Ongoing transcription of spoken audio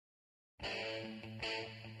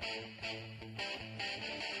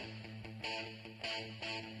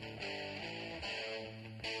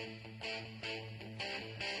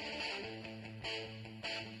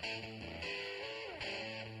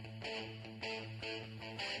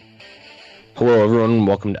Hello, everyone.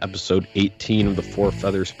 Welcome to episode 18 of the Four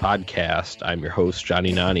Feathers podcast. I'm your host,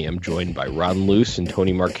 Johnny Nani. I'm joined by Ron Luce and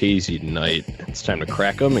Tony Marchese tonight. It's time to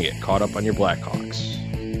crack them and get caught up on your Blackhawks.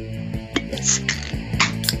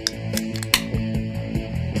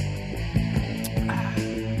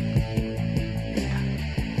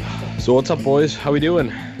 So what's up, boys? How we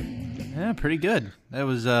doing? Yeah, pretty good. That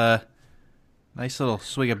was a nice little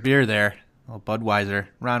swig of beer there. A little Budweiser.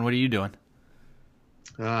 Ron, what are you doing?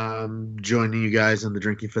 Joining you guys in the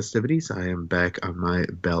drinking festivities. I am back on my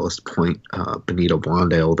Ballast Point Benito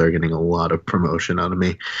Blonde Ale. They're getting a lot of promotion out of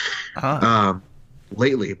me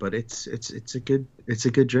lately, but it's a good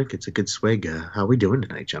drink. It's a good swig. How are we doing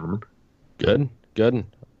tonight, gentlemen? Good.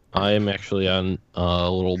 I am actually on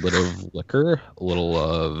a little bit of liquor, a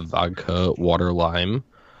little vodka, water, lime.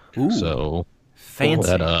 Ooh, so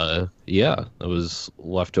fancy. That was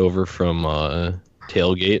left over from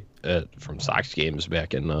tailgate from Sox games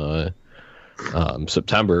back in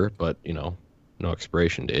September, but no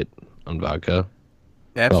expiration date on vodka.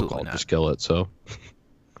 Absolutely Alcohol, not. just kill it. So,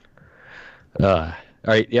 all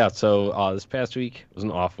right, yeah. So this past week was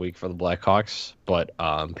an off week for the Blackhawks, but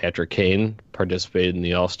Patrick Kane participated in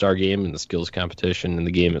the All-Star game and the skills competition in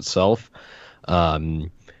the game itself.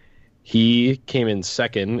 He came in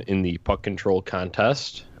second in the puck control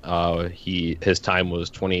contest. His time was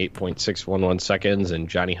 28.611 seconds, and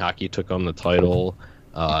Johnny Hockey took home the title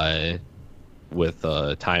with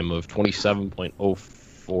a time of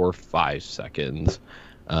 27.045 seconds.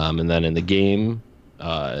 And then in the game,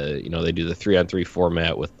 they do the 3-on-3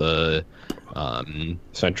 format with the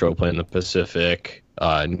Central playing the Pacific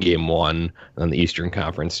in Game 1, and then the Eastern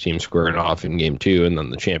Conference team squaring off in Game 2, and then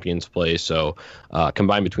the champions play. So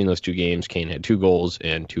combined between those two games, Kane had 2 goals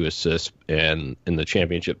and 2 assists, and in the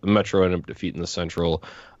championship, the Metro ended up defeating the Central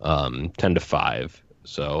 10-5.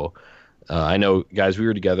 So I know, guys, we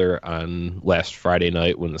were together on last Friday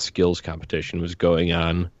night when the skills competition was going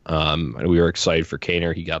on, and we were excited for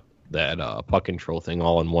Kaner. He got that puck control thing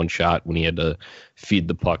all in one shot when he had to feed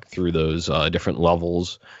the puck through those different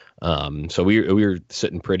levels. So we were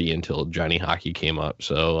sitting pretty until Johnny Hockey came up.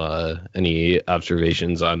 So any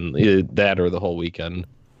observations on that or the whole weekend?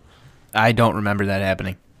 I don't remember that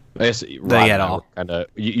happening. I guess Ron at all.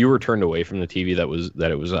 You were turned away from the TV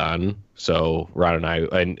that it was on. So Ron and I,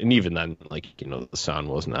 and even then, the sound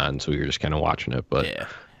wasn't on, so we were just kind of watching it. But yeah,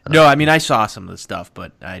 no, I mean I saw some of the stuff,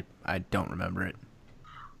 but I don't remember it.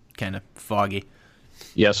 Kind of foggy.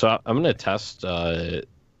 Yeah, so I'm gonna test Johnny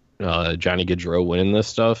Gaudreau winning this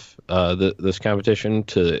stuff, this competition,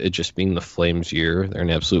 to it just being the Flames' year. They're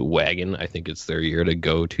an absolute wagon. I think it's their year to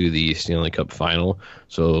go to the Stanley Cup final.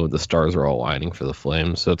 So the stars are all aligning for the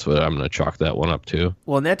Flames. That's what I'm gonna chalk that one up to.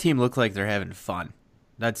 Well, and that team looked like they're having fun.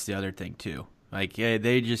 That's the other thing too.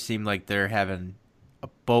 They just seem like they're having a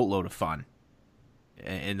boatload of fun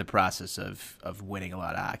in the process of winning a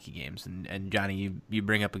lot of hockey games. And Johnny, you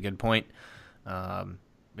bring up a good point.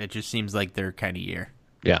 It just seems like their kind of year.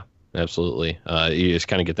 Yeah, absolutely. You just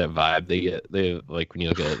kind of get that vibe. They when you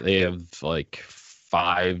look at it, they have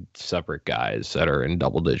 5 separate guys that are in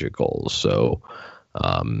double-digit goals. So,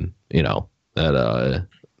 that's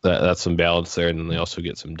some balance there, and then they also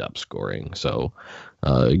get some depth scoring. So,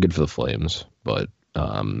 good for the Flames. But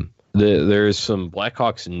there's some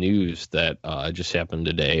Blackhawks news that just happened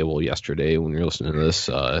today. Well, yesterday when you're listening to this,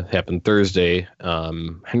 happened Thursday.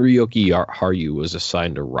 Henri Jokiharju was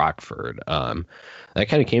assigned to Rockford. That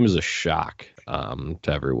kind of came as a shock to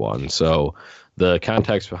everyone. So the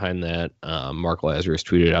context behind that, Mark Lazarus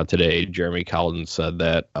tweeted out today. Jeremy Colliton said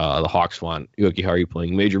that the Hawks want Jokiharju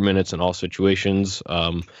playing major minutes in all situations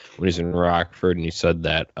when he's in Rockford, and he said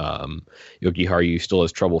that Jokiharju still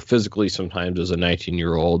has trouble physically sometimes as a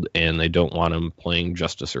 19-year-old, and they don't want him playing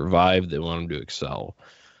just to survive. They want him to excel.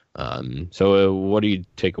 So what do you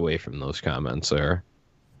take away from those comments there?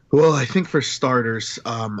 Well, I think for starters,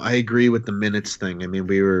 I agree with the minutes thing. I mean,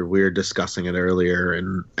 we were discussing it earlier,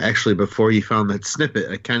 and actually before you found that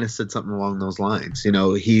snippet, I kind of said something along those lines.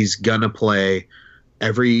 He's gonna play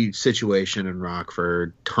every situation in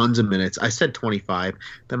Rockford, tons of minutes. I said 25.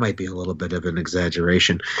 That might be a little bit of an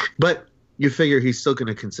exaggeration, but you figure he's still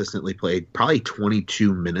gonna consistently play probably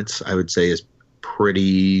 22 minutes. I would say is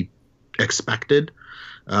pretty expected.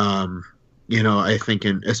 I think,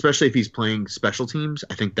 especially if he's playing special teams,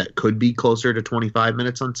 I think that could be closer to 25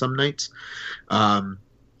 minutes on some nights. But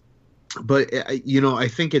I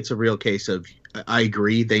think it's a real case of, I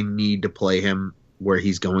agree, they need to play him where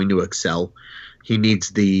he's going to excel. He needs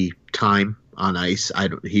the time on ice.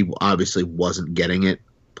 He obviously wasn't getting it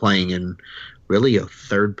playing in really a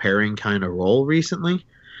third pairing kind of role recently.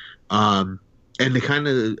 And to kind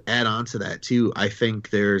of add on to that too, I think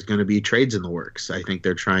there's going to be trades in the works. I think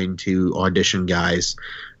they're trying to audition guys,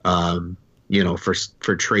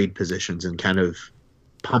 for trade positions and kind of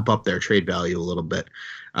pump up their trade value a little bit.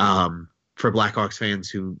 For Blackhawks fans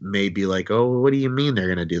who may be like, "Oh, what do you mean they're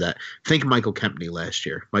going to do that?" Think Michael Kempny last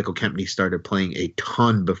year. Michael Kempny started playing a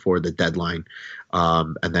ton before the deadline,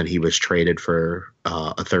 and then he was traded for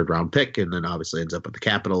a third-round pick, and then obviously ends up with the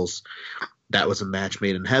Capitals. That was a match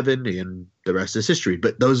made in heaven, and the rest is history.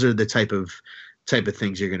 But those are the type of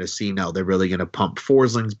things you're going to see now. They're really going to pump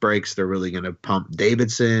Forsling's breaks. They're really going to pump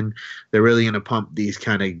Davidson. They're really going to pump these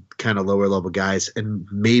kind of lower level guys, and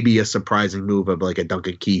maybe a surprising move of like a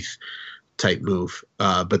Duncan Keith type move.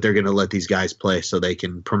 But they're going to let these guys play so they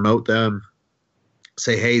can promote them.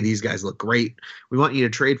 Say, hey, these guys look great. We want you to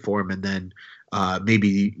trade for them, and then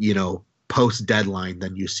maybe post deadline,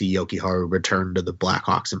 then you see Jokiharju return to the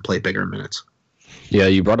Blackhawks and play bigger minutes. Yeah,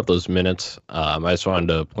 you brought up those minutes. I just wanted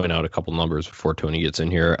to point out a couple numbers before Tony gets in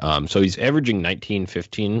here. So he's averaging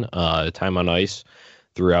 19-15 time on ice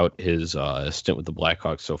throughout his stint with the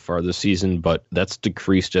Blackhawks so far this season, but that's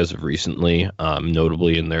decreased as of recently,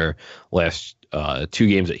 notably in their last 2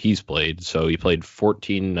 games that he's played. So he played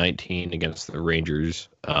 14-19 against the Rangers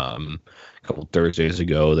a couple Thursdays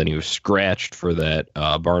ago. Then he was scratched for that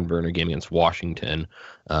barn burner game against Washington.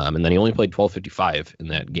 And then he only played 12:55 in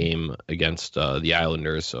that game against the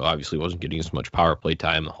Islanders. So obviously wasn't getting as much power play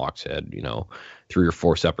time. The Hawks had, 3 or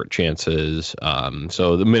 4 separate chances.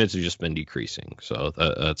 So the minutes have just been decreasing. So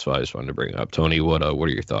that's why I just wanted to bring it up. Tony, what are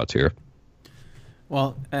your thoughts here?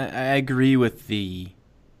 Well, I agree with the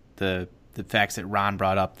facts that Ron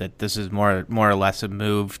brought up, that this is more or less a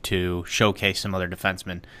move to showcase some other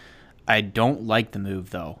defensemen. I don't like the move,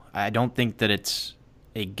 though. I don't think that it's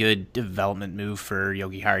a good development move for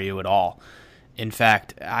Jokiharju at all. In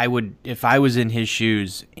fact, if I was in his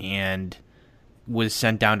shoes and was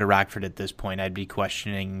sent down to Rockford at this point, I'd be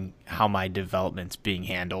questioning how my development's being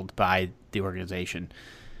handled by the organization.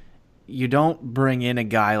 You don't bring in a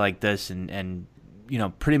guy like this and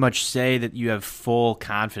pretty much say that you have full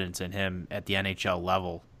confidence in him at the NHL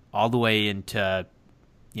level all the way into,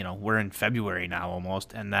 we're in February now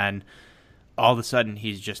almost, and then all of a sudden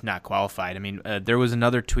he's just not qualified. I mean, there was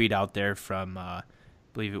another tweet out there from, I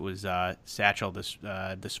believe it was Satchel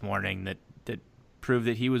this morning that proved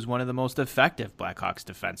that he was one of the most effective Blackhawks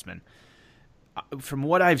defensemen. From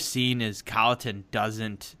what I've seen, is Colleton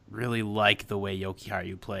doesn't really like the way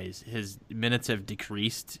Jokiharju plays. His minutes have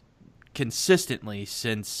decreased consistently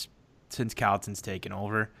since Colleton's taken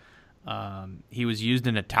over. He was used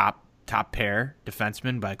in a top pair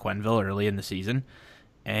defenseman by Quenneville early in the season,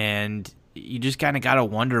 and you just kind of got to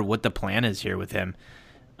wonder what the plan is here with him.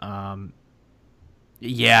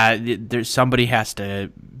 There's somebody has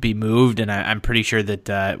to be moved, and I'm pretty sure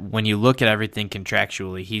that when you look at everything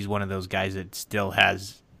contractually, he's one of those guys that still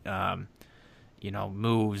has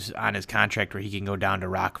moves on his contract where he can go down to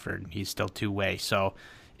Rockford. He's still two-way, so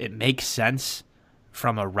it makes sense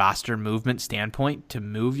from a roster movement standpoint to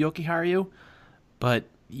move Jokiharju, but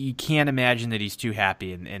you can't imagine that he's too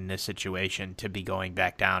happy in this situation to be going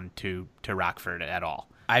back down to Rockford at all.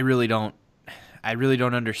 I really don't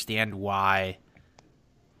understand why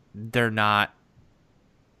they're not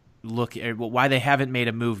why they haven't made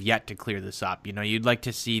a move yet to clear this up. You'd like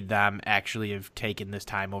to see them actually have taken this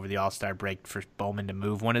time over the All-Star break for Bowman to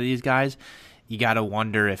move one of these guys. You got to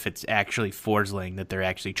wonder if it's actually Forsling that they're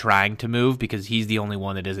actually trying to move, because he's the only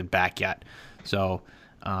one that isn't back yet. So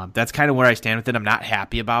that's kind of where I stand with it. I'm not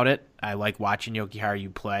happy about it. I like watching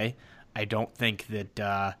Jokiharju play. I don't think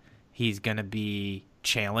that he's going to be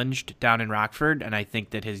challenged down in Rockford, and I think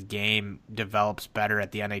that his game develops better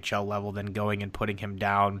at the NHL level than going and putting him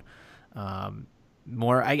down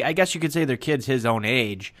more. I guess you could say they're kids his own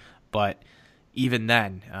age, but even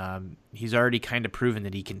then, he's already kind of proven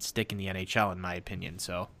that he can stick in the NHL, in my opinion.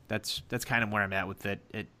 So that's kind of where I'm at with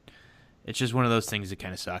it. It's just one of those things that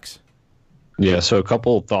kind of sucks. Yeah, so a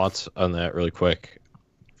couple of thoughts on that really quick.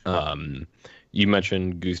 You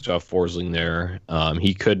mentioned Gustav Forsling there.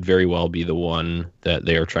 He could very well be the one that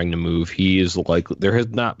they are trying to move. He is likely. There has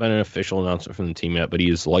not been an official announcement from the team yet, but he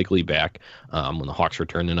is likely back when the Hawks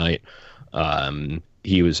return tonight.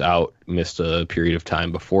 He was out, missed a period of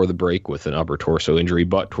time before the break with an upper torso injury,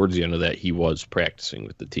 but towards the end of that, he was practicing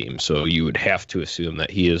with the team. So you would have to assume that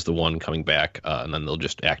he is the one coming back, and then they'll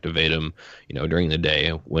just activate him, during the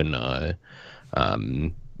day when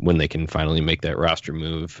they can finally make that roster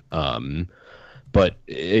move. But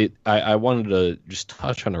I wanted to just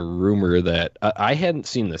touch on a rumor that I hadn't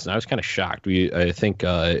seen this, and I was kind of shocked. I think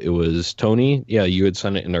it was Tony. Yeah, you had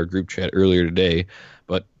sent it in our group chat earlier today.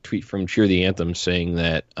 But tweet from Cheer the Anthem saying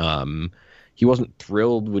that he wasn't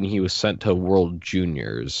thrilled when he was sent to World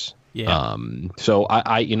Juniors. Yeah. So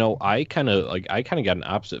I kind of got an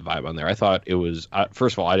opposite vibe on there. I thought it was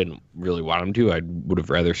first of all, I didn't really want him to. I would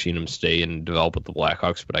have rather seen him stay and develop with the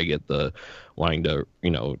Blackhawks, but I get the wanting to,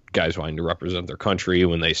 guys wanting to represent their country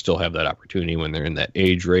when they still have that opportunity when they're in that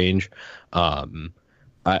age range.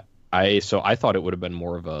 I thought it would have been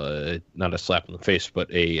more of a, not a slap in the face, but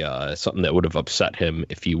a something that would have upset him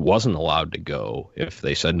if he wasn't allowed to go, if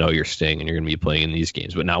they said, no, you're staying and you're going to be playing in these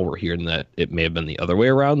games. But now we're hearing that it may have been the other way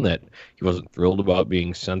around, that he wasn't thrilled about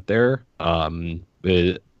being sent there. I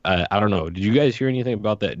don't know. Did you guys hear anything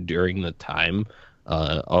about that during the time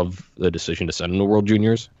of the decision to send him to World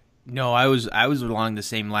Juniors? No, I was along the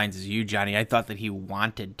same lines as you, Johnny. I thought that he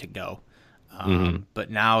wanted to go.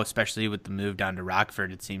 But now, especially with the move down to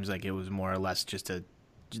Rockford, it seems like it was more or less just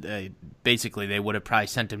basically they would have probably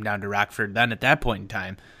sent him down to Rockford then at that point in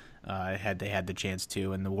time, had they had the chance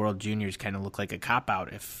to. And the World Juniors kind of look like a cop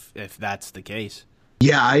out if that's the case.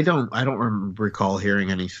 Yeah, I don't recall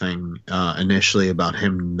hearing anything initially about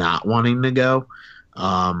him not wanting to go.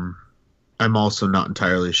 I'm also not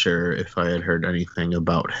entirely sure if I had heard anything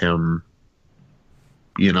about him,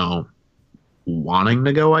 wanting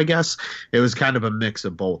to go. I guess it was kind of a mix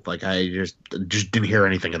of both. Like, I just didn't hear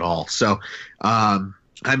anything at all. So I'm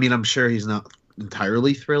sure he's not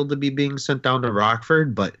entirely thrilled to be being sent down to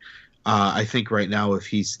Rockford, but I think right now, if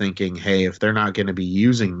he's thinking, hey, if they're not going to be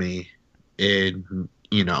using me in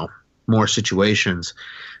more situations,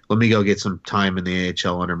 let me go get some time in the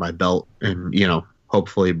AHL under my belt and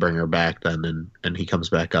hopefully bring her back then, and he comes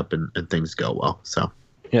back up and things go well. So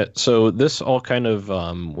yeah, so this all kind of,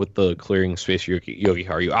 with the clearing space for Yogi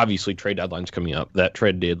Haru, obviously trade deadline's coming up. That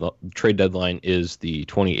trade deadline is the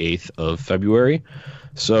 28th of February.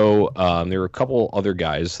 So there were a couple other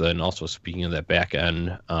guys then, also speaking of that back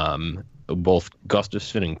end, both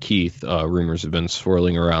Gustafsson and Keith, rumors have been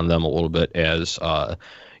swirling around them a little bit as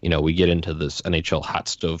we get into this NHL hot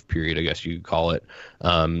stove period, I guess you could call it.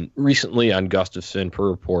 Recently on Gustafsson, per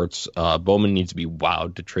reports, Bowman needs to be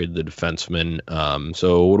wowed to trade the defenseman.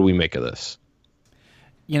 So what do we make of this?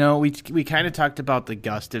 We kind of talked about the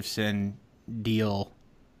Gustafsson deal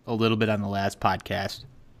a little bit on the last podcast.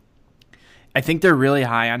 I think they're really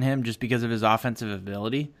high on him just because of his offensive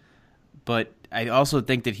ability, but I also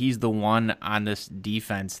think that he's the one on this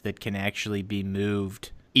defense that can actually be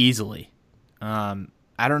moved easily.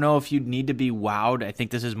 I don't know if you'd need to be wowed. I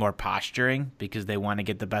think this is more posturing because they want to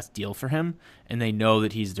get the best deal for him, and they know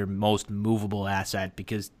that he's their most movable asset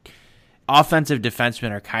because offensive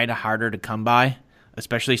defensemen are kind of harder to come by,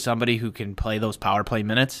 especially somebody who can play those power play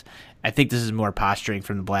minutes. I think this is more posturing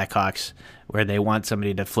from the Blackhawks where they want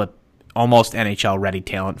somebody to flip almost NHL-ready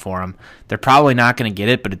talent for them. They're probably not going to get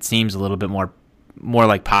it, but it seems a little bit more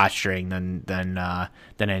like posturing than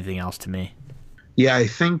anything else to me. Yeah, I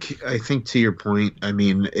think to your point,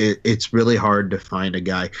 it's really hard to find a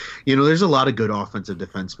guy. There's a lot of good offensive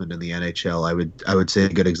defensemen in the NHL. I would say a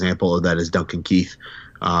good example of that is Duncan Keith,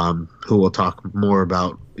 who we'll talk more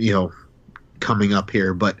about, coming up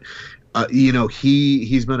here. But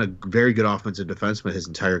he's been a very good offensive defenseman his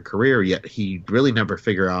entire career, yet he really never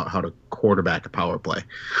figured out how to quarterback a power play.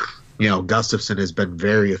 Gustafsson has been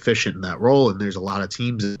very efficient in that role, and there's a lot of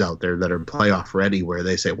teams out there that are playoff ready where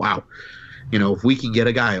they say, wow, if we can get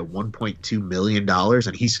a guy at $1.2 million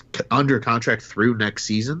and he's under contract through next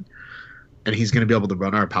season and he's going to be able to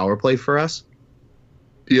run our power play for us,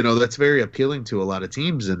 that's very appealing to a lot of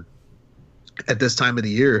teams. And at this time of the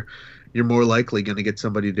year, you're more likely going to get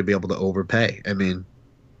somebody to be able to overpay.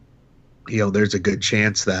 There's a good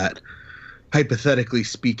chance that, hypothetically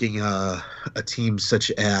speaking, a team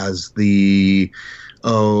such as let's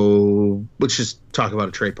just talk about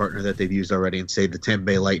a trade partner that they've used already and say the Tampa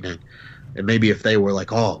Bay Lightning. And maybe if they were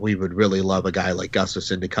like, oh, we would really love a guy like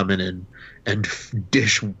Gustafsson to come in and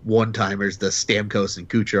dish one-timers the Stamkos and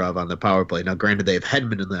Kucherov on the power play. Now, granted, they have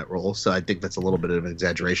Hedman in that role, so I think that's a little bit of an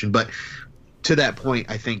exaggeration. But to that point,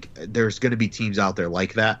 I think there's going to be teams out there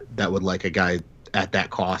like that would like a guy at that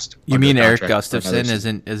cost. You mean Erik Gustafsson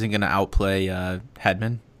isn't going to outplay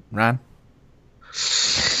Hedman, Ron?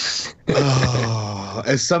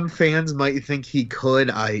 As some fans might think he could,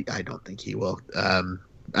 I don't think he will.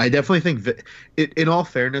 I definitely think, in all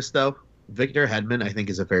fairness, though, Victor Hedman, I think,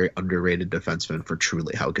 is a very underrated defenseman for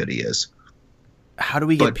truly how good he is. How do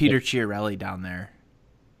we get Peter Chiarelli down there?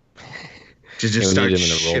 To just start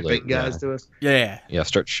shipping guys to us? Yeah,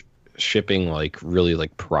 start shipping really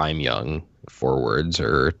prime young forwards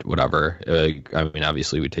or whatever.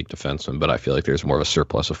 Obviously we take defensemen, but I feel like there's more of a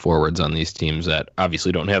surplus of forwards on these teams that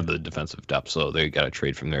obviously don't have the defensive depth, so they got to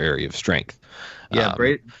trade from their area of strength. Yeah,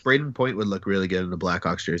 Braden Point would look really good in the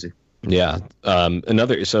Blackhawks jersey. Yeah.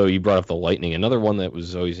 Another. So you brought up the Lightning. Another one that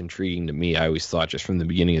was always intriguing to me. I always thought just from the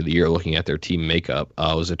beginning of the year, looking at their team makeup,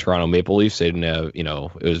 was the Toronto Maple Leafs. They didn't have,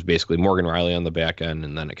 it was basically Morgan Riley on the back end,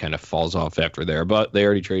 and then it kind of falls off after there. But they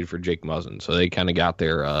already traded for Jake Muzzin, so they kind of got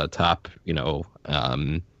their top,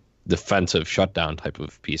 defensive shutdown type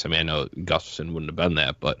of piece. I mean, I know Gustafson wouldn't have been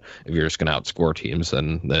that, but if you're just going to outscore teams,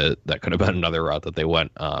 then that could have been another route that they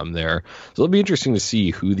went there. So it'll be interesting to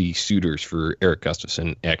see who the suitors for Eric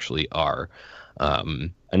Gustafson actually are.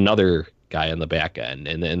 Another guy on the back end,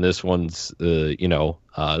 and this one's, this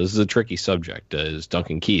is a tricky subject, is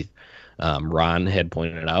Duncan Keith. Ron had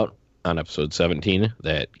pointed out on episode 17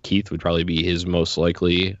 that Keith would probably be his most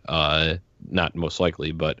likely, not most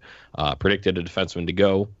likely, but predicted a defenseman to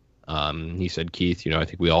go. He said Keith. I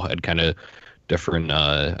think we all had kind of different.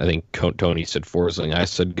 I think Tony said Forsling. I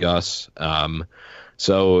said Gus.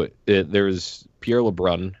 So there was Pierre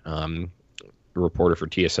LeBrun, a reporter for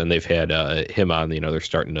TSN. They've had him on. They're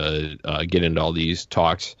starting to get into all these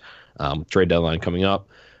talks. Trade deadline coming up.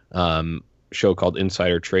 Show called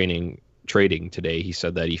Insider Trading today. He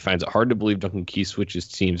said that he finds it hard to believe Duncan Keith switches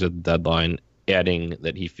teams at the deadline, adding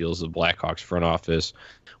that he feels the Blackhawks front office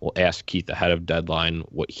will ask Keith ahead of deadline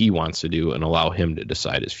what he wants to do and allow him to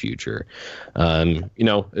decide his future.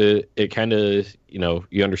 It kind of,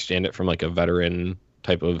 you understand it from like a veteran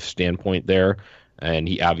type of standpoint there. And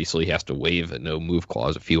he obviously has to waive a no move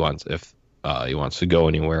clause if he wants to go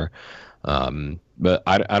anywhere. But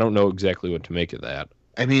I don't know exactly what to make of that.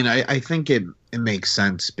 I mean, I think it makes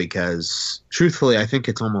sense because truthfully, I think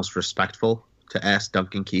it's almost respectful to ask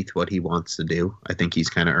Duncan Keith what he wants to do. I think he's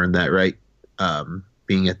kind of earned that right,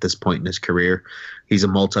 being at this point in his career. He's a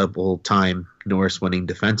multiple-time Norris-winning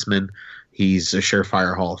defenseman. He's a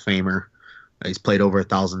surefire Hall of Famer. He's played over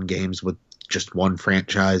 1,000 games with just one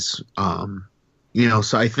franchise.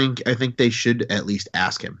 So I think they should at least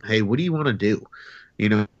ask him, hey, what do you want to do?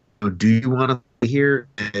 Do you want to be here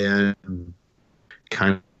and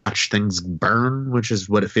kind of watch things burn, which is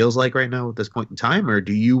what it feels like right now at this point in time, or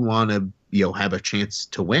do you want to have a chance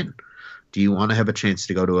to win? Do you want to have a chance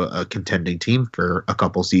to go to a contending team for a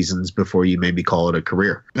couple seasons before you maybe call it a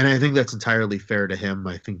career? And I think that's entirely fair to him.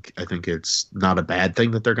 I think it's not a bad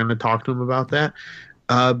thing that they're going to talk to him about that.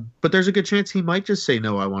 But there's a good chance he might just say,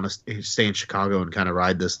 no, I want to stay in Chicago and kind of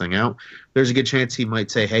ride this thing out. There's a good chance he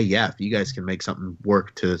might say, hey, yeah, if you guys can make something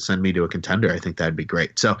work to send me to a contender, I think that'd be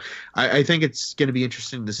great. So I think it's going to be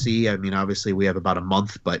interesting to see. I mean, obviously we have about a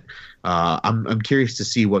month, but I'm curious to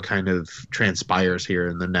see what kind of transpires here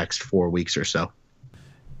in the next 4 weeks or so.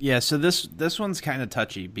 Yeah, so this one's kind of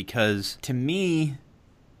touchy because to me,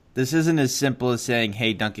 this isn't as simple as saying,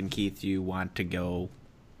 hey, Duncan Keith, you want to go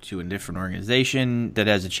to a different organization that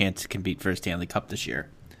has a chance to compete for a Stanley Cup this year.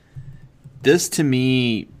 This, to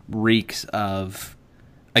me, reeks of,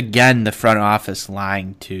 again, the front office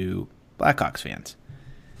lying to Blackhawks fans.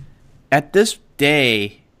 At this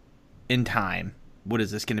day in time, what is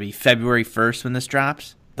this going to be, February 1st when this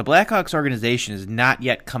drops? The Blackhawks organization has not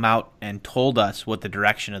yet come out and told us what the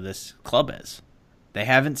direction of this club is. They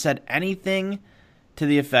haven't said anything to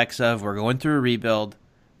the effects of, we're going through a rebuild.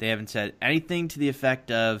 They haven't said anything to the effect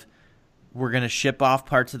of, we're going to ship off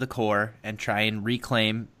parts of the core and try and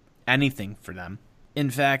reclaim anything for them. In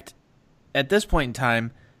fact, at this point in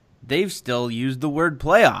time, they've still used the word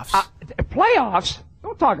playoffs. Playoffs?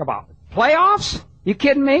 Don't talk about it. Playoffs? You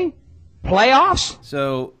kidding me? Playoffs?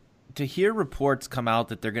 So to hear reports come out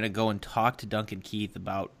that they're going to go and talk to Duncan Keith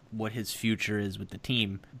about what his future is with the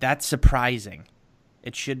team, that's surprising.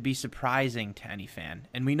 It should be surprising to any fan.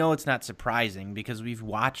 And we know it's not surprising because we've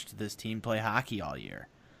watched this team play hockey all year.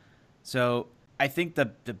 So I think the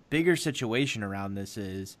bigger situation around this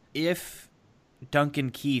is if Duncan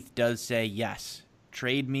Keith does say, yes,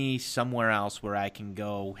 trade me somewhere else where I can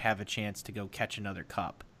go have a chance to go catch another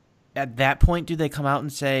cup. At that point, do they come out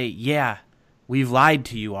and say, yeah, we've lied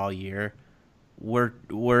to you all year.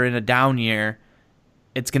 We're in a down year.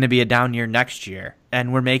 It's going to be a down year next year.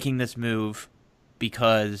 And we're making this move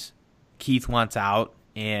because Keith wants out,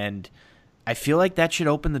 and I feel like that should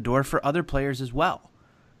open the door for other players as well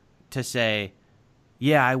to say,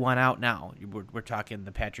 yeah, I want out now. We're talking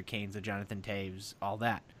the Patrick Kanes, the Jonathan Taves, all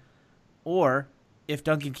that. Or if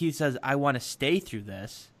Duncan Keith says, I want to stay through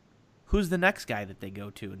this, who's the next guy that they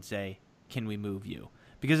go to and say, can we move you?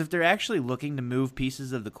 Because if they're actually looking to move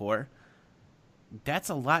pieces of the core, that's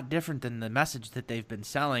a lot different than the message that they've been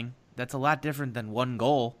selling. That's a lot different than one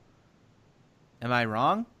goal. Am I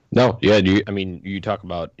wrong? No, yeah. You talk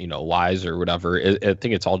about lies or whatever. I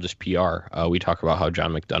think it's all just PR. We talk about how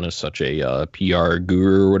John McDonough is such a PR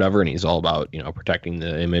guru or whatever, and he's all about protecting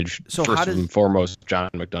the image. So first and foremost, John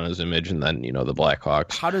McDonough's image, and then the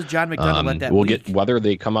Blackhawks. How does John McDonough let that? We'll leak? get whether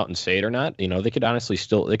they come out and say it or not. They could honestly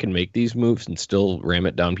they can make these moves and still ram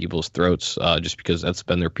it down people's throats just because that's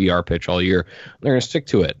been their PR pitch all year. They're gonna stick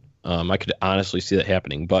to it. I could honestly see that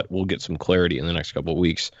happening, but we'll get some clarity in the next couple of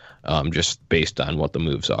weeks, just based on what the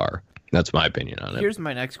moves are. That's my opinion on it. Here's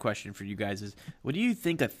my next question for you guys: is what do you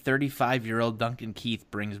think a 35-year-old Duncan Keith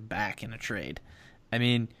brings back in a trade? I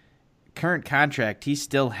mean, current contract he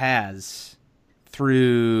still has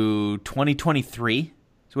through 2023.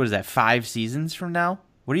 So what is that? 5 seasons from now?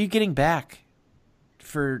 What are you getting back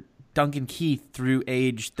for Duncan Keith through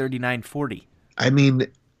age 39, 40? I mean,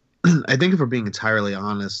 I think if we're being entirely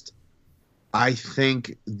honest, I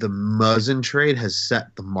think the Muzzin trade has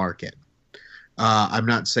set the market. I'm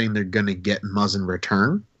not saying they're going to get Muzzin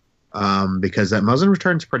return because that Muzzin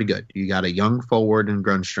return is pretty good. You got a young forward in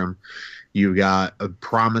Grundstrom. You got a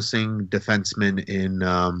promising defenseman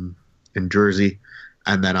in Jersey,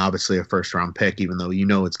 and then obviously a first-round pick, even though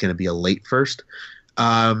it's going to be a late first.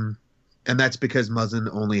 And that's because Muzzin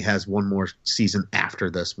only has one more season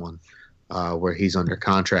after this one. Where he's under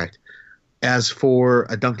contract. As for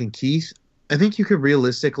a Duncan Keith, I think you could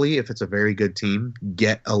realistically, if it's a very good team,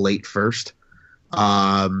 get a late first.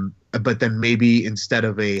 But then maybe instead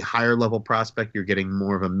of a higher level prospect, you're getting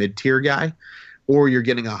more of a mid-tier guy, or you're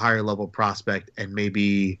getting a higher level prospect and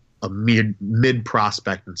maybe a mid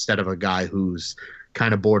prospect instead of a guy who's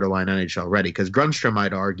kind of borderline NHL ready. Because Grundstrom,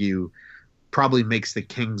 I'd argue, probably makes the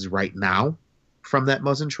Kings right now from that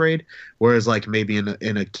Muzzin trade, whereas like maybe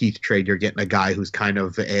in a Keith trade you're getting a guy who's kind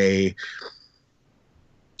of think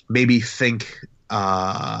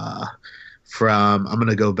from I'm going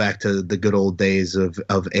to go back to the good old days of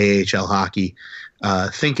AHL hockey.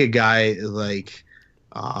 Think a guy like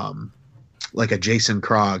a Jason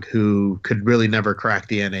Krog who could really never crack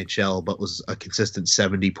the NHL but was a consistent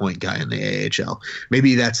 70-point guy in the AHL.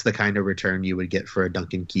 Maybe that's the kind of return you would get for a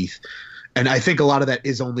Duncan Keith. And I think a lot of that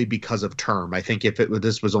is only because of term. I think if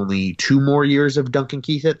this was only 2 more years of Duncan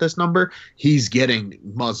Keith at this number, he's getting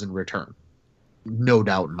Muzzin return. No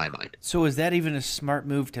doubt in my mind. So is that even a smart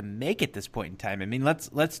move to make at this point in time? I mean,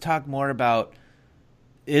 let's talk more about,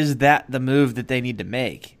 is that the move that they need to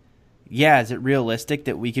make? Yeah, is it realistic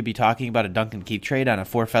that we could be talking about a Duncan Keith trade on a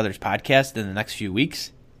Four Feathers podcast in the next few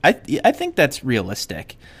weeks? I think that's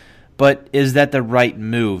realistic. But is that the right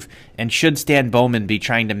move? And should Stan Bowman be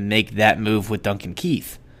trying to make that move with Duncan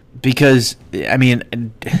Keith? Because, I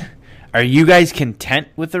mean, are you guys content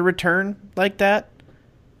with a return like that?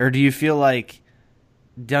 Or do you feel like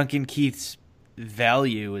Duncan Keith's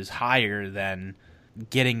value is higher than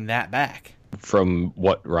getting that back? From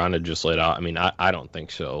what Ron had just laid out, I mean, I don't think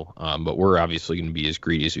so. But we're obviously going to be as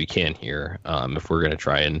greedy as we can here. If we're going to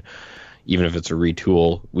try and, even if it's a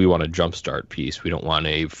retool, we want a jumpstart piece. We don't want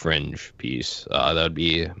a fringe piece. That would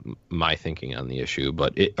be my thinking on the issue.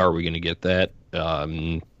 But are we going to get that?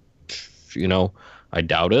 I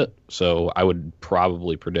doubt it. So I would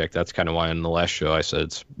probably predict. That's kind of why on the last show I said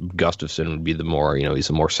Gustafsson would be the more,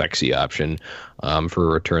 he's a more sexy option for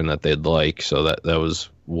a return that they'd like. So that was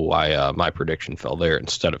why my prediction fell there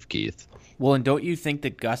instead of Keith. Well, and don't you think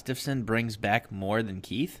that Gustafsson brings back more than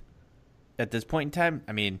Keith at this point in time?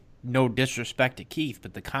 I mean, no disrespect to Keith,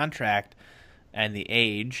 but the contract and the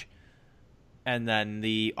age and then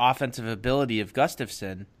the offensive ability of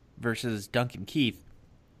Gustafsson versus Duncan Keith.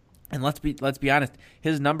 And let's be honest,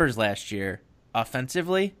 his numbers last year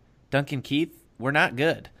offensively, Duncan Keith, were not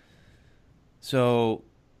good. So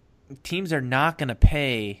teams are not going to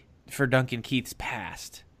pay for Duncan Keith's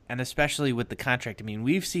past, and especially with the contract. I mean,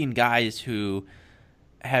 we've seen guys who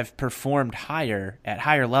have performed higher at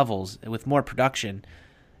higher levels with more production.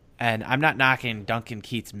 And I'm not knocking Duncan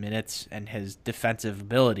Keith's minutes and his defensive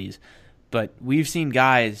abilities, but we've seen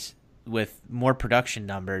guys with more production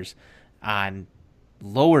numbers on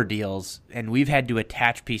lower deals, and we've had to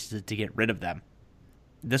attach pieces to get rid of them.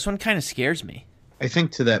 This one kind of scares me. I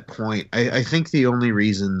think to that point, I think the only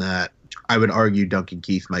reason that I would argue Duncan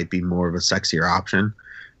Keith might be more of a sexier option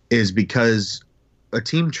is because a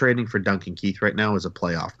team trading for Duncan Keith right now is a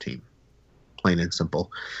playoff team. Plain and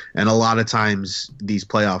simple. And a lot of times these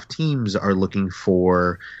playoff teams are looking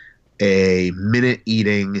for a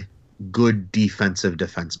minute-eating, good defensive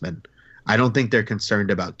defenseman. I don't think they're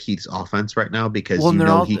concerned about Keith's offense right now because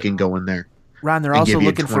he can go in there. Ron, they're also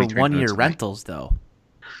looking for one-year rentals, though.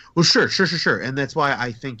 Well, sure. And that's why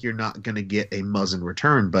I think you're not going to get a Muzzin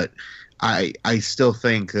return. But I still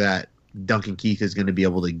think that Duncan Keith is going to be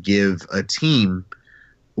able to give a team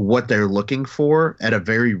what they're looking for at a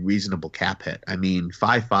very reasonable cap hit. I mean,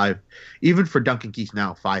 5.5, even for Duncan Keith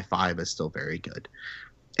now, 5.5 is still very good.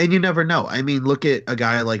 And you never know. I mean, look at a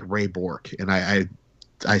guy like Ray Bork, and I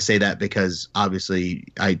say that because obviously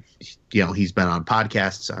he's been on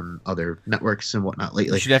podcasts on other networks and whatnot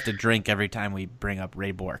lately. You should have to drink every time we bring up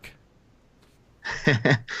Ray Bork.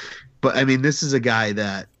 But I mean, this is a guy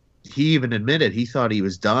that he even admitted he thought he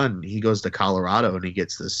was done. He goes to Colorado and he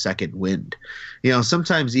gets the second wind.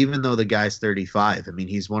 Sometimes even though the guy's 35, I mean,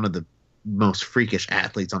 he's one of the most freakish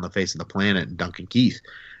athletes on the face of the planet, Duncan Keith.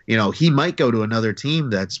 He might go to another team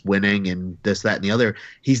that's winning and this, that, and the other.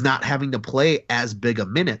 He's not having to play as big of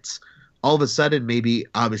minutes. All of a sudden, maybe,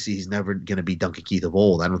 obviously, he's never going to be Duncan Keith of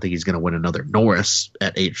old. I don't think he's going to win another Norris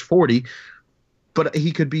at age 40. But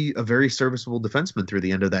he could be a very serviceable defenseman through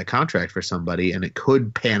the end of that contract for somebody, and it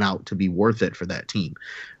could pan out to be worth it for that team.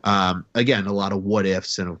 Again, a lot of what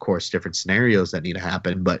ifs and, of course, different scenarios that need to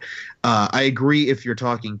happen. But I agree if you're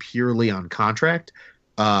talking purely on contract.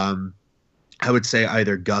 I would say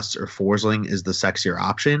either Gus or Forsling is the sexier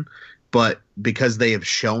option. But because they have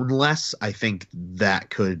shown less, I think that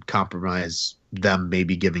could compromise them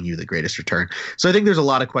maybe giving you the greatest return. So I think there's a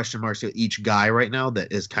lot of question marks to each guy right now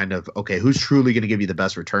that is kind of, okay, who's truly going to give you the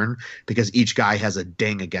best return? Because each guy has a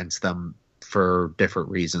ding against them for different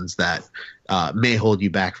reasons that may hold you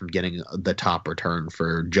back from getting the top return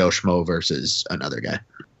for Joe Schmo versus another guy.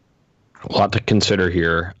 A lot to consider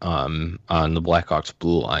here on the Blackhawks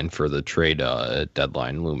blue line for the trade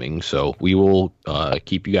deadline looming. So we will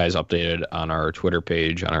keep you guys updated on our Twitter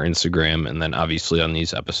page, on our Instagram, and then obviously on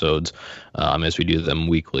these episodes as we do them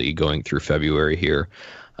weekly going through February here.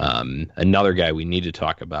 Another guy we need to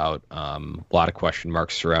talk about, a lot of question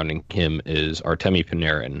marks surrounding him, is Artemi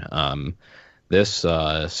Panarin. This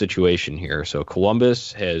situation here. So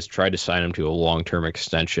Columbus has tried to sign him to a long-term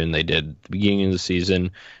extension. They did at the beginning of the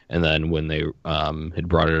season, and then when they had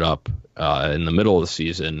brought it up in the middle of the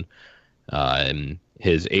season, and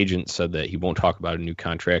his agent said that he won't talk about a new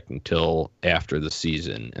contract until after the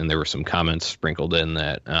season. And there were some comments sprinkled in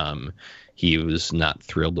that he was not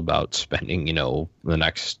thrilled about spending, the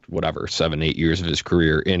next 7-8 years of his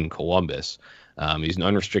career in Columbus. He's an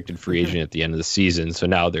unrestricted free agent at the end of the season. So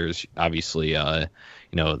now there's obviously, Pierre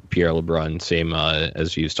LeBrun, same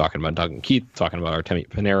as he was talking about Duncan Keith, talking about Artemi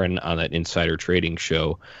Panarin on that insider trading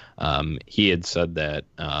show. He had said that,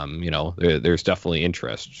 there's definitely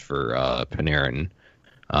interest for Panarin.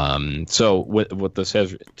 So what this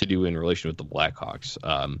has to do in relation with the Blackhawks,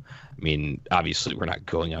 obviously we're not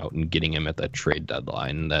going out and getting him at that trade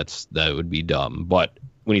deadline. That would be dumb. But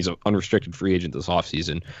when he's an unrestricted free agent this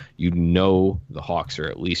offseason, the Hawks are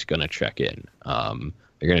at least going to check in.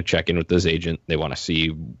 They're going to check in with this agent. They want to see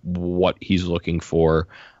what he's looking for.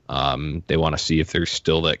 They want to see if there's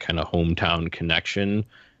still that kind of hometown connection.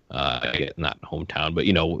 Not hometown, but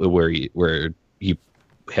where he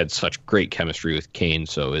had such great chemistry with Kane.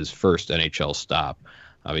 So his first NHL stop,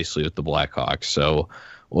 obviously with the Blackhawks. So,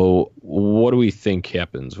 what do we think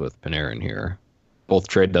happens with Panarin here? Both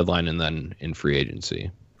trade deadline and then in free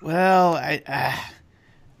agency. Well,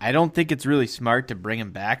 I don't think it's really smart to bring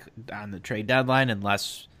him back on the trade deadline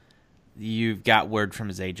unless you've got word from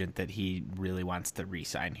his agent that he really wants to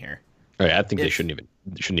re-sign here. All right, I think they shouldn't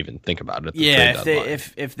even think about it.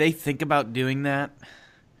 If they think about doing that,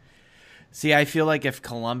 see, I feel like if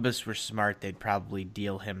Columbus were smart, they'd probably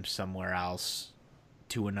deal him somewhere else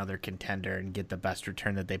to another contender and get the best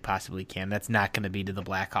return that they possibly can. That's not going to be to the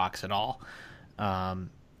Blackhawks at all.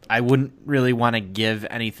 I wouldn't really want to give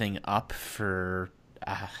anything up for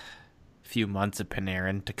a few months of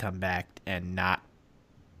Panarin to come back and not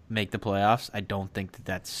make the playoffs. I don't think that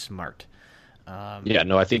that's smart.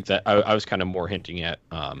 I think that I was kind of more hinting at,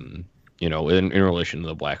 in relation to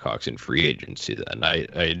the Blackhawks in free agency. Then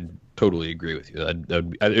I totally agree with you.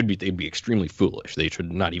 They'd be extremely foolish. They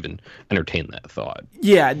should not even entertain that thought.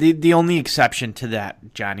 Yeah, the only exception to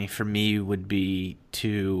that, Johnny, for me would be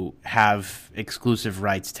to have exclusive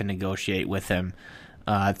rights to negotiate with him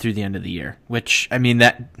through the end of the year. Which,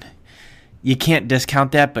 that you can't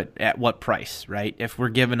discount that, but at what price, right? If we're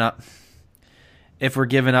giving up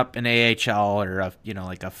an AHL or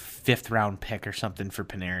a fifth round pick or something for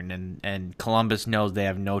Panarin, and Columbus knows they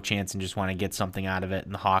have no chance and just want to get something out of it,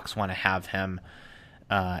 and the Hawks want to have him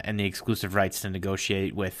and the exclusive rights to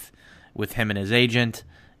negotiate with him and his agent,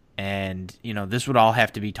 and this would all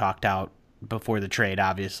have to be talked out before the trade.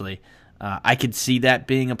 Obviously, I could see that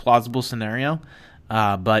being a plausible scenario,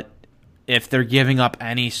 but if they're giving up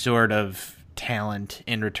any sort of talent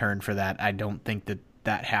in return for that, I don't think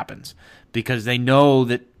that happens, because they know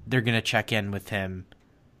that they're going to check in with him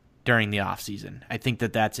during the offseason. I think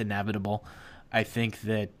that that's inevitable. I think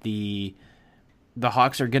that the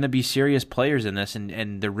Hawks are going to be serious players in this,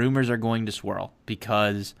 and the rumors are going to swirl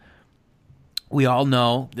because we all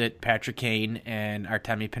know that Patrick Kane and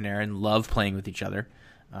Artemi Panarin love playing with each other.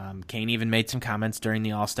 Kane even made some comments during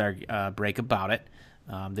the All-Star break about it,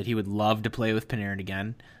 that he would love to play with Panarin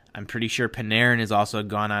again. I'm pretty sure Panarin has also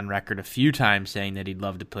gone on record a few times saying that he'd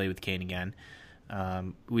love to play with Kane again.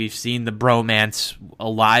 We've seen the bromance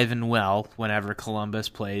alive and well whenever Columbus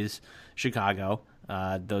plays Chicago.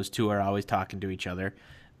 Those two are always talking to each other.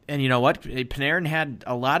 And you know what? Panarin had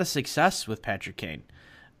a lot of success with Patrick Kane.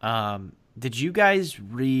 Did you guys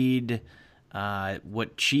read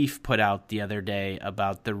what Chief put out the other day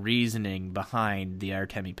about the reasoning behind the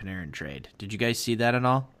Artemi Panarin trade? Did you guys see that at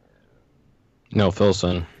all? No,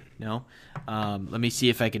 Philson. No? Let me see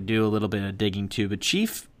if I can do a little bit of digging too. But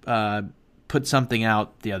Chief put something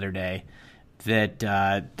out the other day that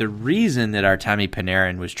the reason that Artemi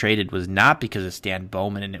Panarin was traded was not because of Stan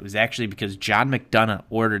Bowman, and it was actually because John McDonough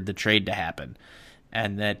ordered the trade to happen.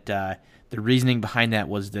 And that the reasoning behind that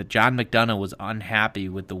was that John McDonough was unhappy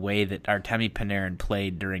with the way that Artemi Panarin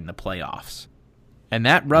played during the playoffs. And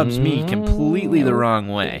that rubs me completely the wrong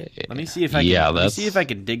way. Let me see if I can, let me see if I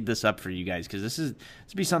can dig this up for you guys, because this will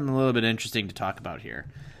be something a little bit interesting to talk about here.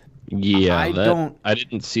 Yeah, I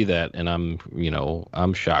didn't see that, and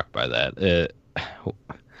I'm shocked by that.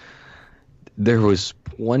 There was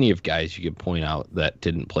plenty of guys you could point out that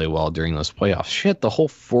didn't play well during those playoffs. Shit, the whole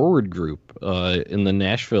forward group in the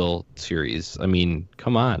Nashville series. I mean,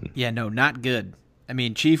 come on. Yeah, no, not good. I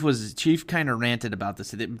mean, Chief kind of ranted about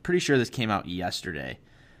this. I'm pretty sure this came out yesterday,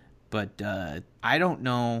 but I don't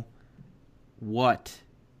know what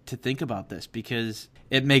to think about this, because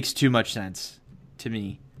it makes too much sense to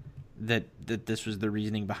me that this was the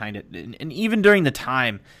reasoning behind it. And even during the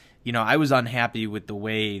time, I was unhappy with the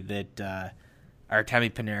way that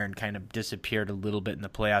Artemi Panarin kind of disappeared a little bit in the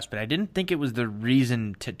playoffs, but I didn't think it was the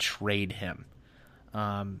reason to trade him.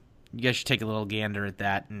 You guys should take a little gander at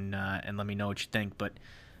that and let me know what you think. But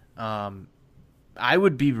I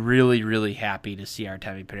would be really, really happy to see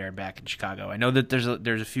Artemi Panarin back in Chicago. I know that there's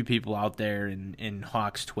a few people out there in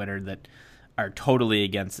Hawks Twitter that are totally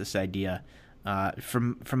against this idea.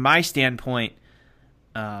 From my standpoint,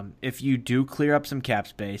 if you do clear up some cap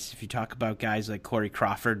space, if you talk about guys like Corey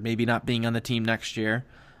Crawford maybe not being on the team next year,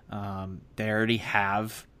 they already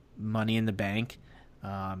have money in the bank.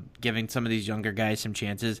 Giving some of these younger guys some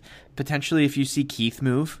chances. Potentially, if you see Keith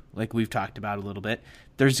move, like we've talked about a little bit,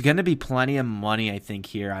 there's going to be plenty of money, I think,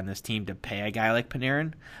 here on this team to pay a guy like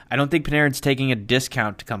Panarin. I don't think Panarin's taking a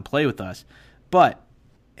discount to come play with us, but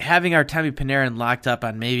having Artemi Panarin locked up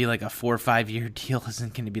on maybe like a 4 or 5 year deal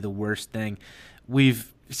isn't going to be the worst thing.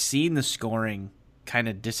 We've seen the scoring kind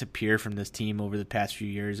of disappear from this team over the past few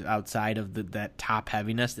years outside of that top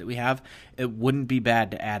heaviness that we have. It wouldn't be bad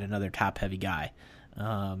to add another top heavy guy.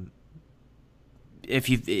 If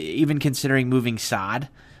you even considering moving Saad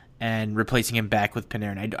and replacing him back with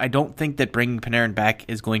Panarin, I don't think that bringing Panarin back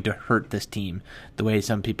is going to hurt this team the way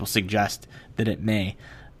some people suggest that it may.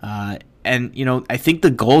 And I think the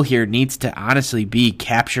goal here needs to honestly be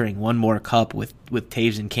capturing one more cup with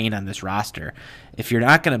Taves and Kane on this roster. If you're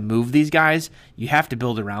not going to move these guys, you have to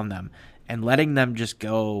build around them, and letting them just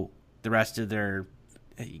go the rest of their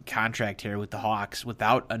contract here with the Hawks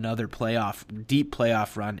without another deep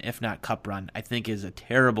playoff run, if not cup run, I think is a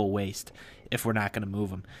terrible waste if we're not going to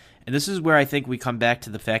move them. And this is where I think we come back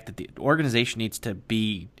to the fact that the organization needs to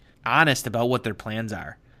be honest about what their plans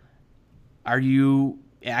are. Are you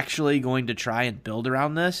actually going to try and build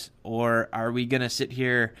around this, or are we going to sit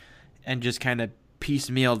here and just kind of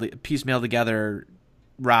piecemeal together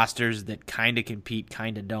rosters that kind of compete,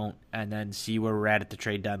 kind of don't, and then see where we're at the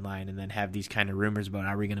trade deadline, and then have these kind of rumors about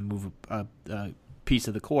are we going to move a piece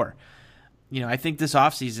of the core? I think this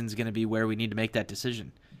offseason is going to be where we need to make that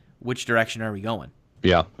decision. Which direction are we going?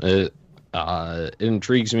 Yeah, it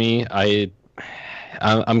intrigues me.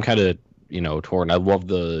 I'm kind of torn. I love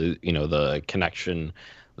the connection,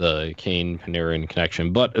 the Kane Panarin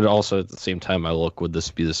connection, but it also at the same time I look, would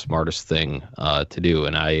this be the smartest thing to do?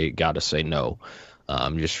 And I gotta say no.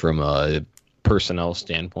 Just from a personnel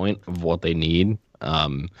standpoint of what they need.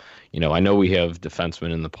 I know we have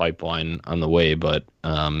defensemen in the pipeline on the way, but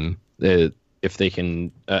if they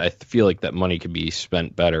can, I feel like that money could be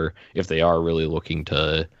spent better if they are really looking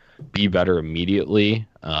to be better immediately.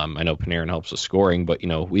 I know Panarin helps with scoring, but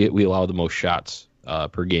we allow the most shots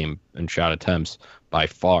per game and shot attempts by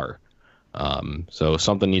far. So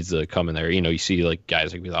something needs to come in there. You see like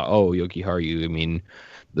guys like we thought, Yoki Haru. I mean,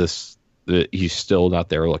 he's still not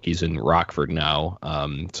there. Look, he's in Rockford now.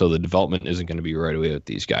 So the development isn't going to be right away with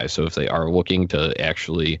these guys. So if they are looking to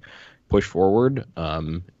actually push forward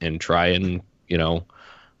and try and,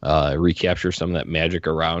 recapture some of that magic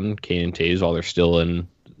around Kane and Taves while they're still in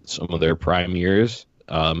some of their prime years.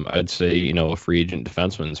 I'd say, a free agent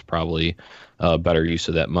defenseman is probably a better use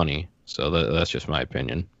of that money. So that's just my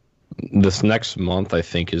opinion. This next month, I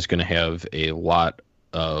think, is going to have a lot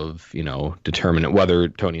of, determinant whether,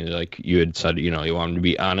 Tony, like you had said, you want them to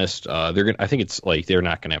be honest. I think it's like they're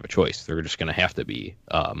not going to have a choice. They're just going to have to be.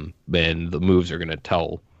 And the moves are going to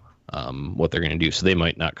tell what they're going to do. So they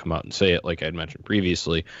might not come out and say it like I had mentioned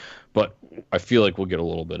previously, but I feel like we'll get a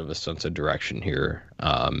little bit of a sense of direction here.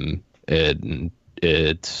 And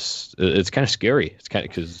it's kind of scary. It's kind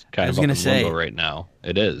of up in limbo right now.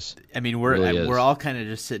 It is. I mean, we're all kind of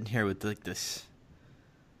just sitting here with like this.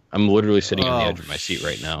 I'm literally sitting on the edge of my seat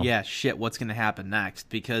right now. Yeah, shit. What's going to happen next?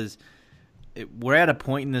 Because we're at a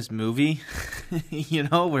point in this movie,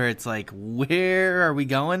 where it's like, where are we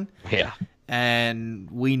going? Yeah.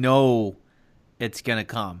 And we know it's going to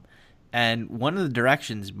come. And one of the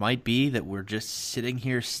directions might be that we're just sitting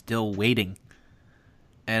here still waiting.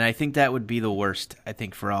 And I think that would be the worst, I